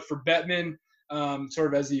 But for Bettman, sort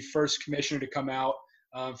of as the first commissioner to come out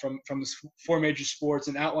from the 4 major sports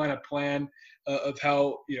and outline a plan of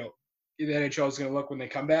how the NHL is going to look when they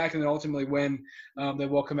come back, and then ultimately when they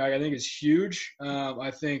will come back, I think is huge. I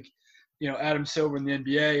think Adam Silver in the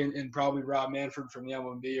NBA and probably Rob Manfred from the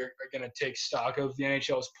MLB are going to take stock of the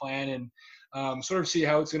NHL's plan and sort of see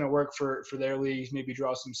how it's going to work for their leagues, maybe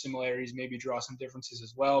draw some similarities, maybe draw some differences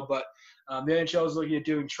as well. But the NHL is looking at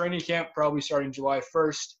doing training camp probably starting July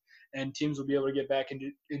 1st, and teams will be able to get back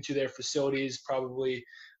into their facilities probably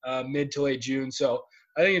mid to late June. So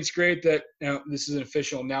I think it's great that this is an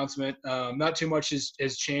official announcement. Not too much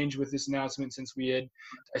has changed with this announcement since we had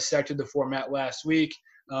dissected the format last week.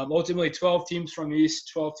 Ultimately, 12 teams from the East,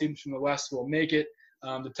 12 teams from the West will make it.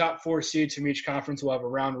 The top 4 seeds from each conference will have a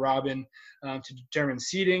round robin to determine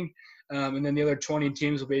seeding. And then the other 20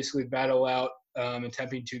 teams will basically battle out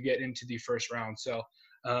attempting to get into the first round. So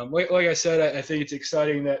like I said, I think it's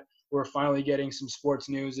exciting that we're finally getting some sports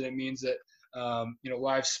news, and it means that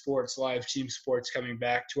live sports, live team sports coming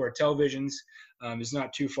back to our televisions is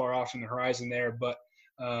not too far off in the horizon there. But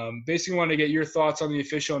basically wanted to get your thoughts on the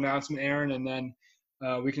official announcement, Aaron, and then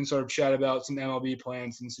we can sort of chat about some MLB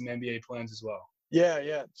plans and some NBA plans as well.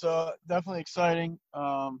 Yeah. So definitely exciting.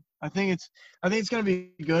 I think it's going to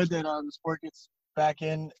be good that the sport gets back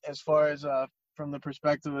in as far as from the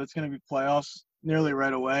perspective of it's going to be playoffs nearly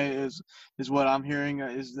right away is what I'm hearing.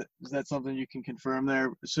 Is that something you can confirm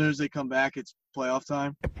there? As soon as they come back, it's playoff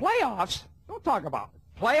time. Playoffs? Don't talk about it.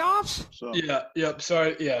 Playoffs? So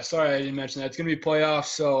Sorry, I didn't mention that. It's going to be playoffs.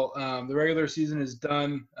 So the regular season is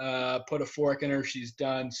done. Put a fork in her. She's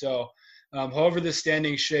done. So however the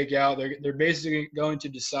standings shake out, they're basically going to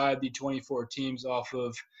decide the 24 teams off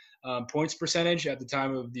of points percentage at the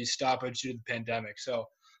time of the stoppage due to the pandemic. So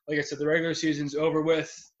like I said, the regular season's over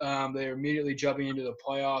with. They're immediately jumping into the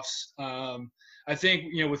playoffs. I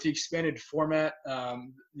think, with the expanded format,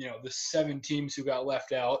 the 7 teams who got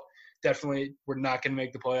left out definitely were not going to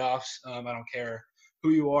make the playoffs. I don't care who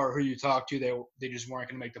you are, who you talk to, they just weren't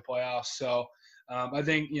going to make the playoffs. So I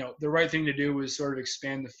think, the right thing to do was sort of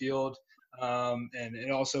expand the field. And it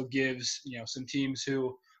also gives, some teams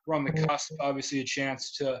who were on the cusp, obviously, a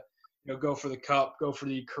chance to, go for the cup, go for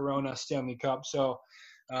the Corona Stanley Cup. So,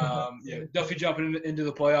 definitely jumping into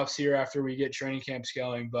the playoffs here after we get training camps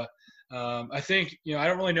going. But I think, I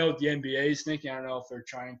don't really know what the NBA is thinking. I don't know if they're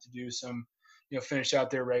trying to do some, finish out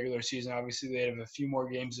their regular season. Obviously, they have a few more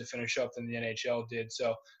games to finish up than the NHL did.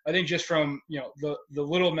 So I think just from, the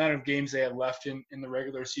little amount of games they had left in the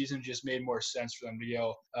regular season just made more sense for them to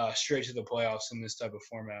go straight to the playoffs in this type of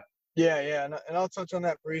format. Yeah, and I'll touch on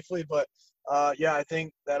that briefly, but I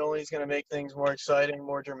think that only is going to make things more exciting,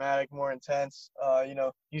 more dramatic, more intense.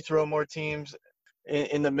 You throw more teams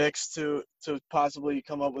in the mix to possibly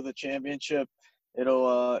come up with a championship.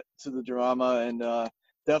 It'll to the drama, and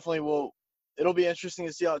definitely it'll be interesting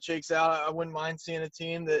to see how it shakes out. I wouldn't mind seeing a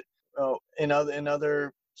team that in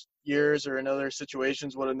other years or in other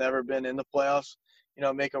situations would have never been in the playoffs,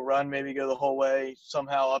 make a run, maybe go the whole way,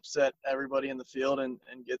 somehow upset everybody in the field and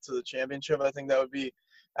get to the championship. I think that would be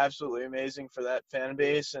absolutely amazing for that fan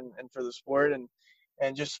base and for the sport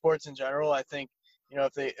and just sports in general. I think,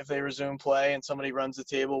 if they resume play and somebody runs the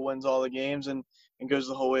table, wins all the games and goes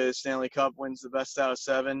the whole way to the Stanley Cup, wins the best out of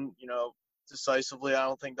 7, decisively, I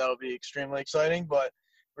don't think that'll be extremely exciting, but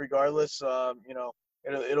regardless,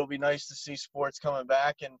 it'll be nice to see sports coming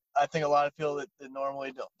back. And I think a lot of people that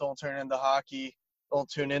normally don't tune into hockey, on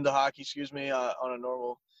a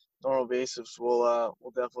normal basis will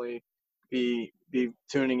definitely be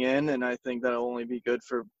tuning in. And I think that'll only be good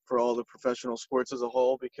for all the professional sports as a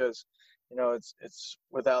whole, because it's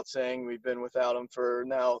without saying we've been without him for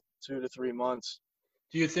now 2 to 3 months.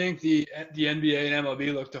 Do you think the NBA and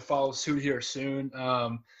MLB look to follow suit here soon?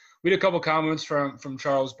 We had a couple comments from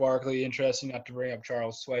Charles Barkley. Interesting not to bring up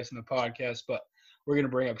Charles twice in the podcast, but we're going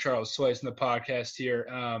to bring up Charles twice in the podcast here.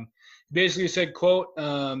 Basically said, quote, the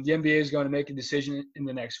NBA is going to make a decision in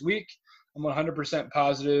the next week. I'm 100%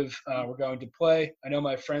 positive we're going to play. I know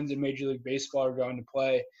my friends in Major League Baseball are going to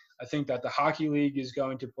play. I think that the Hockey League is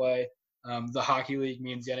going to play. The Hockey League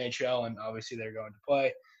means the NHL, and obviously they're going to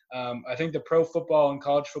play. I think the pro football and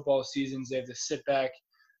college football seasons, they have to sit back,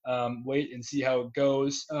 wait and see how it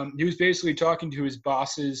goes. He was basically talking to his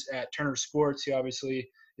bosses at Turner Sports. He obviously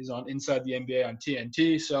is on Inside the NBA on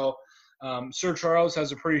TNT. So Sir Charles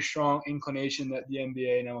has a pretty strong inclination that the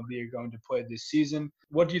NBA and MLB are going to play this season.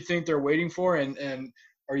 What do you think they're waiting for? And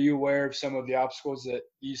are you aware of some of the obstacles that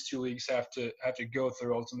these two leagues have to go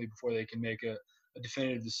through ultimately before they can make a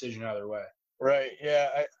definitive decision either way? Right. Yeah.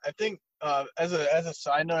 I think as a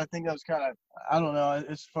side note, I think that was kind of, I don't know,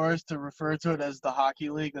 as far as to refer to it as the Hockey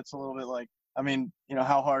League, that's a little bit like, I mean,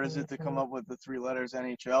 how hard is it to come up with the 3 letters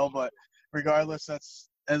NHL? But regardless, that's,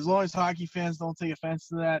 as long as hockey fans don't take offense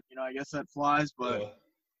to that, I guess that flies. But yeah.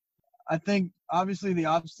 I think obviously the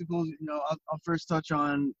obstacles, I'll first touch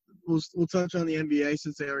on, we'll touch on the NBA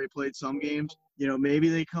since they already played some games. Maybe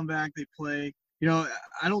they come back, they play.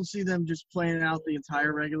 I don't see them just playing out the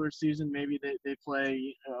entire regular season. Maybe they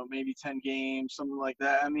play, maybe 10 games, something like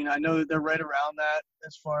that. I mean, I know that they're right around that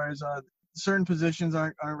as far as certain positions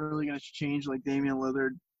aren't really going to change, like Damian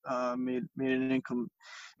Lillard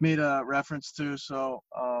made a reference to. So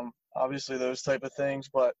obviously those type of things.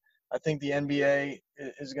 But I think the NBA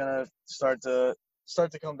is going to start to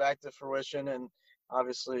come back to fruition, and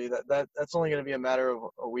obviously that's only going to be a matter of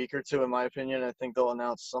a week or two, in my opinion. I think they'll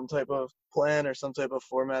announce some type of plan or some type of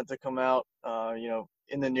format to come out,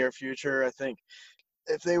 in the near future. I think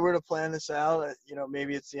if they were to plan this out,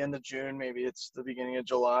 maybe it's the end of June, maybe it's the beginning of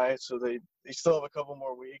July. So they still have a couple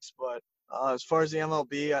more weeks. But as far as the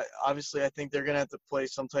MLB, I think they're going to have to play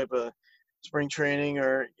some type of spring training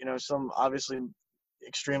or, some obviously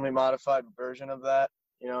extremely modified version of that,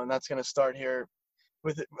 and that's going to start here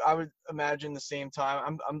with it. I would imagine the same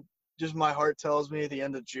time. I'm just, my heart tells me the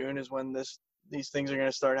end of June is when these things are going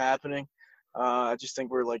to start happening. I just think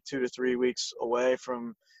we're like 2 to 3 weeks away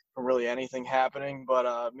from really anything happening,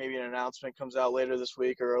 but maybe an announcement comes out later this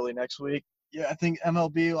week or early next week. Yeah, I think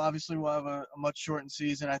MLB obviously will have a much shortened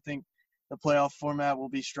season. I think the playoff format will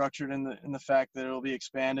be structured in the fact that it'll be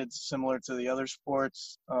expanded similar to the other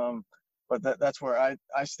sports. But that's where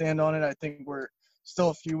I stand on it. I think we're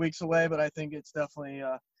still a few weeks away, but I think it's definitely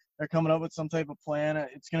they're coming up with some type of plan.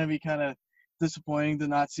 It's going to be kind of disappointing to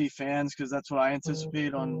not see fans because that's what I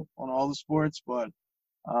anticipate on all the sports. But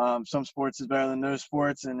some sports is better than no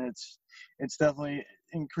sports, and it's definitely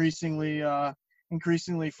increasingly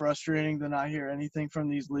frustrating to not hear anything from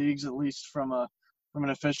these leagues, at least from an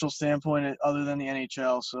official standpoint, other than the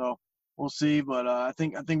NHL. So we'll see. But I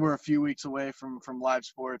think we're a few weeks away from live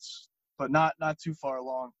sports, but not too far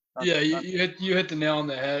along. You hit the nail on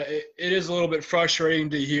the head. It is a little bit frustrating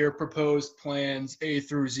to hear proposed plans A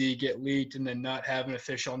through Z get leaked and then not have an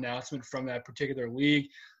official announcement from that particular league.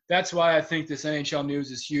 That's why I think this NHL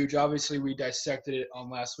news is huge. Obviously, we dissected it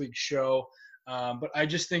on last week's show, but I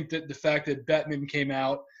just think that the fact that Bettman came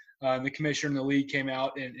out, the commissioner in the league came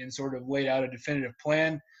out and sort of laid out a definitive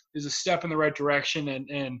plan is a step in the right direction.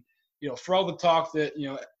 And for all the talk that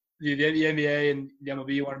the NBA and the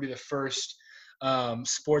MLB want to be the first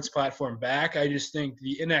sports platform back, I just think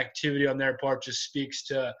the inactivity on their part just speaks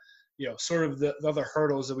to sort of the other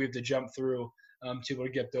hurdles that we have to jump through to be able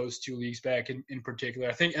to get those two leagues back in particular.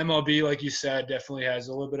 I think MLB, like you said, definitely has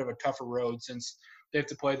a little bit of a tougher road since they have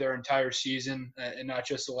to play their entire season and not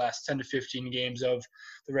just the last 10 to 15 games of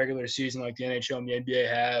the regular season like the NHL and the NBA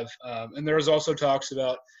have. And there was also talks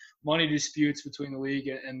about money disputes between the league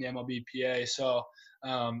and the MLBPA. So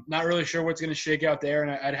not really sure what's going to shake out there.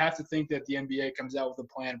 And I'd have to think that the NBA comes out with a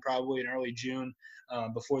plan probably in early June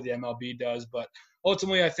before the MLB does. But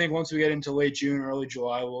ultimately, I think once we get into late June, early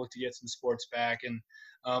July, we'll look to get some sports back. And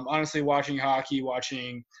honestly, watching hockey,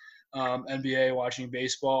 watching NBA, watching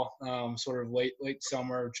baseball, sort of late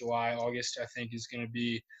summer, July, August, I think is going to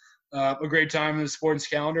be a great time in the sports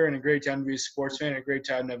calendar and a great time to be a sports fan and a great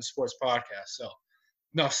time to have a sports podcast. So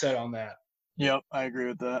enough said on that. Yep, I agree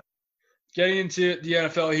with that. Getting into the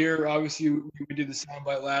NFL here, obviously we did the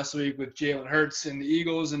soundbite last week with Jalen Hurts and the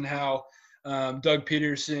Eagles and how Doug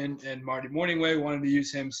Peterson and Marty Morningway wanted to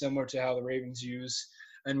use him similar to how the Ravens use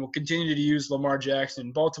and will continue to use Lamar Jackson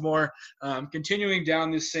in Baltimore. Continuing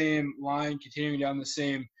down the same line, continuing down the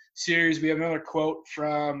same series. We have another quote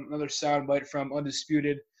from another soundbite from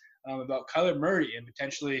Undisputed about Kyler Murray and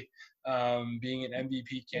potentially being an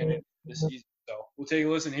MVP candidate this season. So we'll take a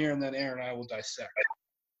listen here, and then Aaron and I will dissect.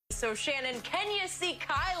 So, Shannon, can you see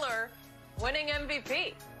Kyler winning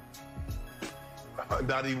MVP?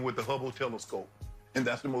 Not even with the Hubble telescope. And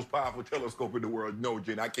that's the most powerful telescope in the world. No,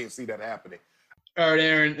 Jen, I can't see that happening. All right,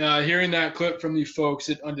 Aaron, hearing that clip from the folks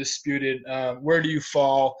at Undisputed, where do you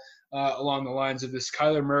fall along the lines of this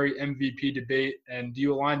Kyler Murray MVP debate? And do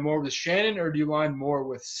you align more with Shannon or do you align more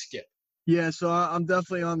with Skip? Yeah, so I'm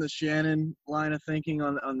definitely on the Shannon line of thinking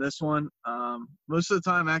on this one. Most of the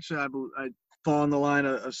time, actually, I fall on the line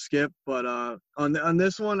of Skip, but on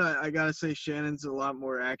this one, I gotta say Shannon's a lot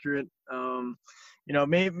more accurate.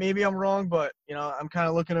 Maybe I'm wrong, but I'm kind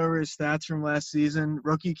of looking over his stats from last season.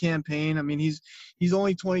 Rookie campaign. I mean, he's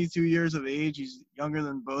only 22 years of age. He's younger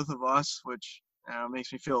than both of us, which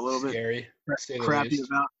makes me feel a little scary. bit crappy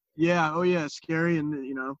about. Yeah. Oh yeah, scary,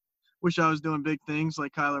 and wish I was doing big things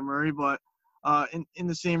like Kyler Murray, but in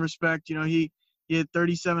the same respect, he had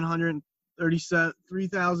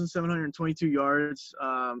 3,722 yards,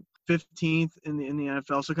 15th in the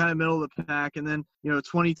NFL, so kind of middle of the pack, and then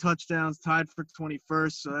 20 touchdowns, tied for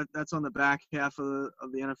 21st, so that's on the back half of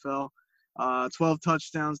the NFL. 12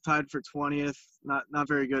 touchdowns, tied for 20th, not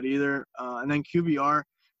very good either, and then QBR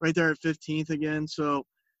right there at 15th again, so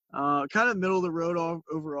kind of middle of the road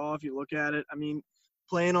overall if you look at it. I mean,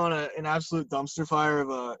 playing on an absolute dumpster fire of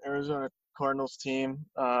a Arizona Cardinals team,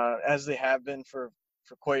 as they have been for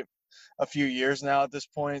quite a few years now at this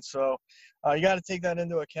point. So you got to take that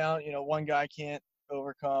into account. One guy can't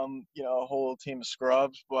overcome, a whole team of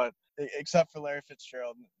scrubs, but except for Larry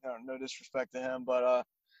Fitzgerald, no disrespect to him. But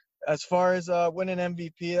as far as winning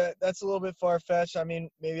MVP, that's a little bit far-fetched. I mean,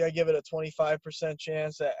 maybe I give it a 25%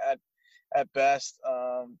 chance at best.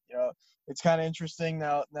 It's kind of interesting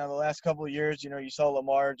now the last couple of years, you saw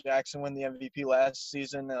Lamar Jackson win the MVP last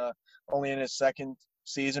season, only in his second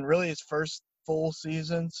season, really his first full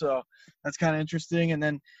season. So that's kind of interesting. And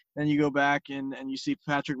then you go back and you see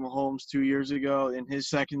Patrick Mahomes 2 years ago in his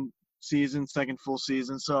second full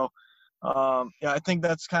season. So I think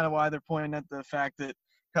that's kind of why they're pointing at the fact that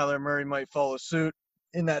Kyler Murray might follow suit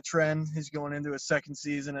in that trend. He's going into his second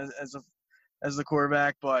season as the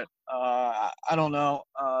quarterback, but I don't know.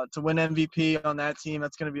 To win MVP on that team,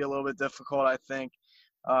 that's going to be a little bit difficult, I think.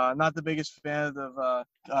 Not the biggest fan of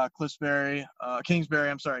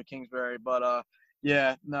Kingsbury, but I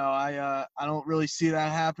don't really see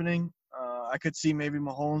that happening. I could see maybe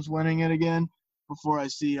Mahomes winning it again before I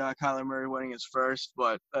see Kyler Murray winning his first,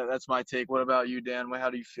 but that's my take. What about you, Dan? How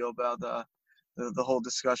do you feel about the whole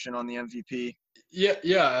discussion on the MVP?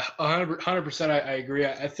 Yeah, 100%. I agree.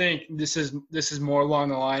 I think this is more along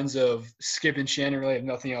the lines of Skip and Shannon really have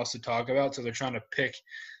nothing else to talk about, so they're trying to pick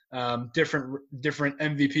different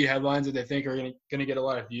MVP headlines that they think are going to get a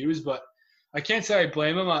lot of views. But I can't say I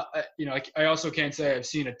blame them. I also can't say I've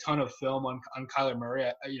seen a ton of film on Kyler Murray.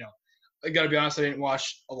 I got to be honest, I didn't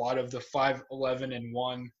watch a lot of the 5-11-1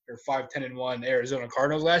 or 5-10-1 Arizona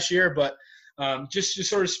Cardinals last year, but just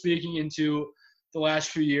sort of speaking into the last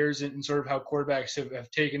few years and sort of how quarterbacks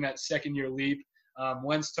have taken that second-year leap.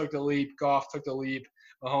 Wentz took the leap. Goff took the leap.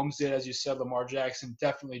 Mahomes did, as you said. Lamar Jackson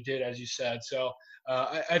definitely did, as you said. So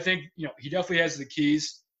I think, he definitely has the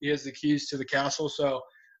keys. He has the keys to the castle. So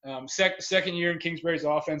second year in Kingsbury's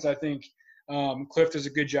offense, I think Cliff does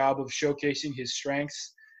a good job of showcasing his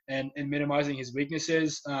strengths and minimizing his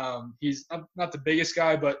weaknesses. He's not the biggest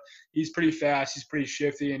guy, but he's pretty fast. He's pretty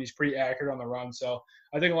shifty, and he's pretty accurate on the run. So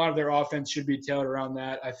I think a lot of their offense should be tailored around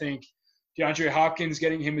that. I think DeAndre Hopkins,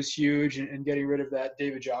 getting him is huge, and getting rid of that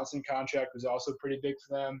David Johnson contract was also pretty big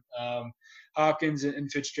for them. Hopkins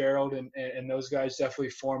and Fitzgerald and those guys definitely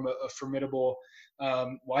form a formidable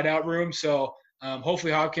wideout room. So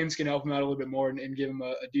hopefully Hopkins can help him out a little bit more and give him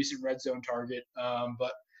a decent red zone target.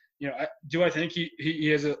 But do I think he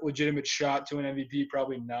has a legitimate shot to an MVP?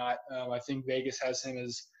 Probably not. I think Vegas has him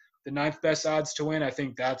as the 9th best odds to win. I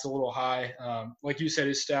think that's a little high. Like you said,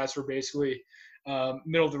 his stats were basically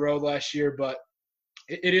middle of the road last year, but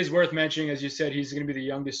it is worth mentioning, as you said, he's going to be the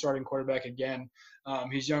youngest starting quarterback again.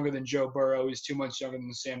 He's younger than Joe Burrow. He's 2 months younger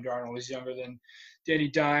than Sam Darnold. He's younger than Danny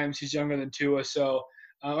Dimes. He's younger than Tua. So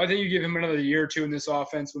I think you give him another year or two in this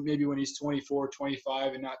offense, but maybe when he's 24,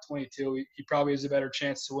 25, and not 22, he probably has a better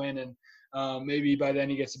chance to win. And maybe by then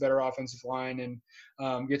he gets a better offensive line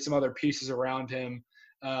and get some other pieces around him.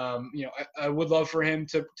 I would love for him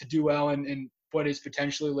to do well and what is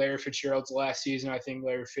potentially Larry Fitzgerald's last season. I think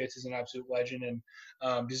Larry Fitz is an absolute legend and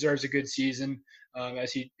deserves a good season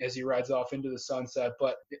as he rides off into the sunset.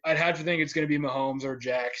 But I'd have to think it's going to be Mahomes or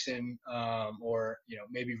Jackson or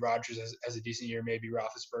maybe Rodgers has a decent year, maybe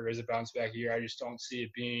Roethlisberger has a bounce back year. I just don't see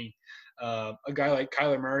it being a guy like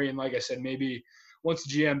Kyler Murray. And like I said, maybe once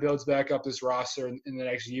the GM builds back up this roster in the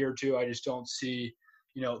next year or two, I just don't see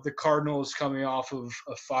the Cardinals coming off of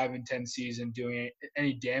a 5-10 season doing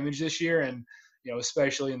any damage this year, and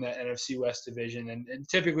especially in the NFC West division. And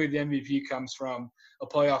typically the MVP comes from a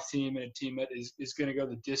playoff team and a team that is going to go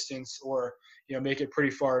the distance or make it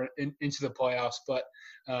pretty far into the playoffs. But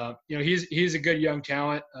he's a good young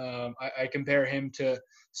talent. I compare him to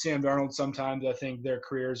Sam Darnold sometimes. I think their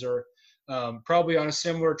careers are probably on a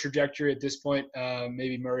similar trajectory at this point.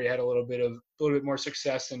 Maybe Murray had a little bit more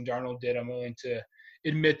success than Darnold did. I'm willing to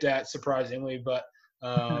admit that, surprisingly, but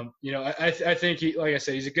I think he, like I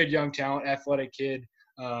said, he's a good young talent, athletic kid,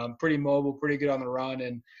 pretty mobile, pretty good on the run,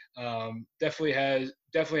 and definitely has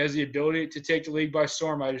the ability to take the league by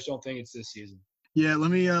storm. I just don't think it's this season. Yeah, let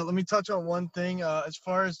me touch on one thing. As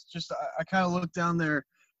far as just I kind of looked down their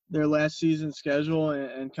last season schedule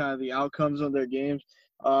and kind of the outcomes of their games.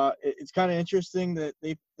 It's kind of interesting that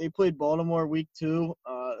they played Baltimore week 2.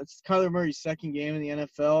 It's Kyler Murray's second game in the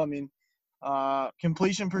NFL. I mean,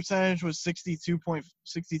 completion percentage was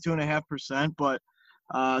 62.5%, but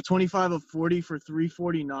 25 of 40 for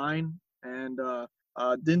 349, and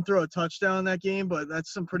didn't throw a touchdown in that game, but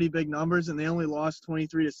that's some pretty big numbers. And they only lost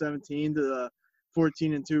 23-17 to the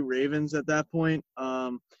 14-2 Ravens at that point.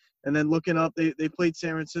 And then looking up, they played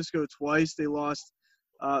San Francisco twice. They lost.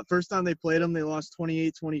 First time they played them, they lost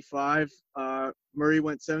 28-25. Murray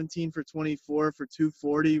went 17 for 24 for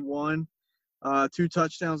 241. 2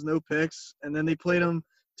 touchdowns, no picks. And then they played him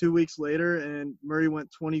 2 weeks later, and Murray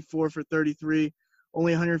went 24 for 33,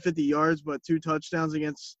 only 150 yards, but 2 touchdowns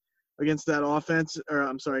against that offense,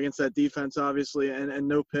 against that defense, obviously, and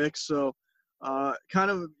no picks. So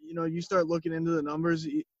kind of, you start looking into the numbers,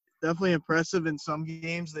 definitely impressive in some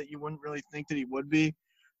games that you wouldn't really think that he would be.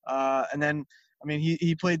 And then, I mean,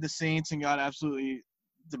 he played the Saints and got absolutely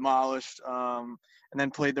demolished, and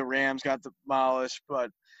then played the Rams, got demolished.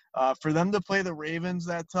 But for them to play the Ravens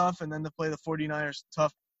that tough and then to play the 49ers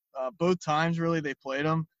tough both times really they played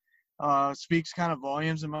them speaks kind of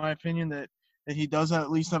volumes, in my opinion, that he does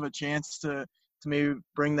at least have a chance to maybe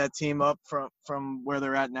bring that team up from where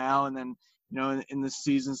they're at now, and then in the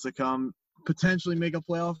seasons to come potentially make a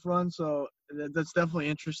playoff run. So that's definitely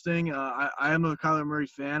interesting. I am a Kyler Murray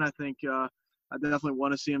fan. I think I definitely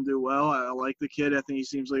want to see him do well. I like the kid. I think he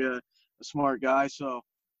seems like a smart guy. So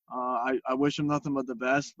I wish him nothing but the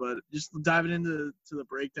best. But just diving into the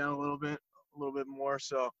breakdown a little bit more.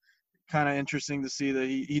 So kind of interesting to see that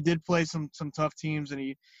he did play some tough teams, and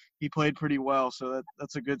he played pretty well. So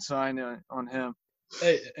that's a good sign on him.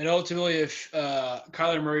 Hey, and ultimately, if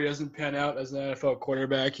Kyler Murray doesn't pan out as an NFL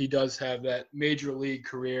quarterback, he does have that major league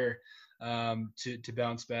career to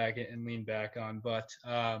bounce back and lean back on. But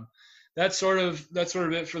that's sort of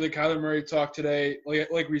it for the Kyler Murray talk today.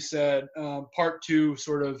 Like we said, part 2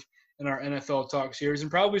 sort of in our NFL talk series,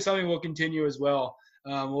 and probably something we'll continue as well.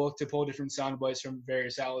 We'll look to pull different sound bites from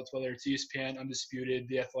various outlets, whether it's ESPN, Undisputed,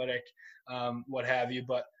 The Athletic, what have you.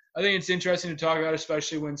 But I think it's interesting to talk about,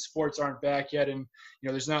 especially when sports aren't back yet, and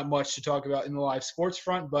there's not much to talk about in the live sports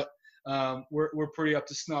front. But we're pretty up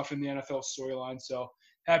to snuff in the NFL storyline. So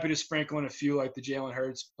happy to sprinkle in a few like the Jalen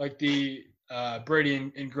Hurts, like the Brady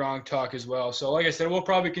and Gronk talk as well. So like I said, we'll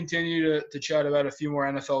probably continue to chat about a few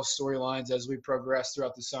more NFL storylines as we progress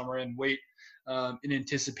throughout the summer and wait in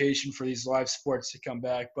anticipation for these live sports to come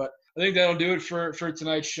back. But I think that'll do it for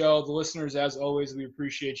tonight's show. The listeners, as always, we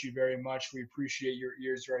appreciate you very much. We appreciate your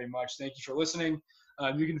ears very much. Thank you for listening.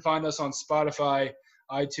 You can find us on Spotify,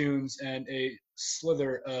 iTunes, and a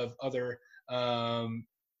slither of other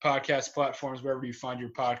podcast platforms. Wherever you find your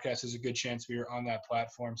podcast, there's a good chance we are on that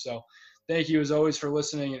platform. So thank you, as always, for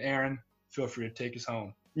listening. And Aaron, feel free to take us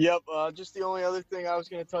home. Yep. Just the only other thing I was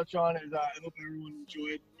going to touch on is I hope everyone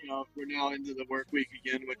enjoyed. We're now into the work week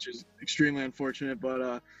again, which is extremely unfortunate.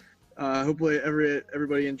 But hopefully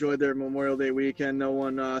everybody enjoyed their Memorial Day weekend. No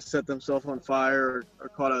one set themselves on fire or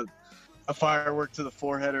caught a firework to the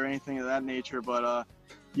forehead or anything of that nature. But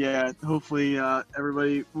yeah, hopefully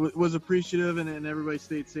everybody was appreciative and everybody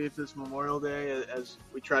stayed safe this Memorial Day as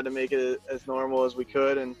we tried to make it as normal as we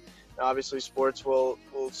could. And obviously sports will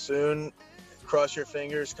soon, cross your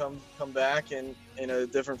fingers, come back in a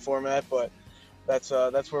different format. But that's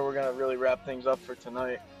where we're going to really wrap things up for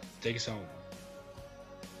tonight. Take us home.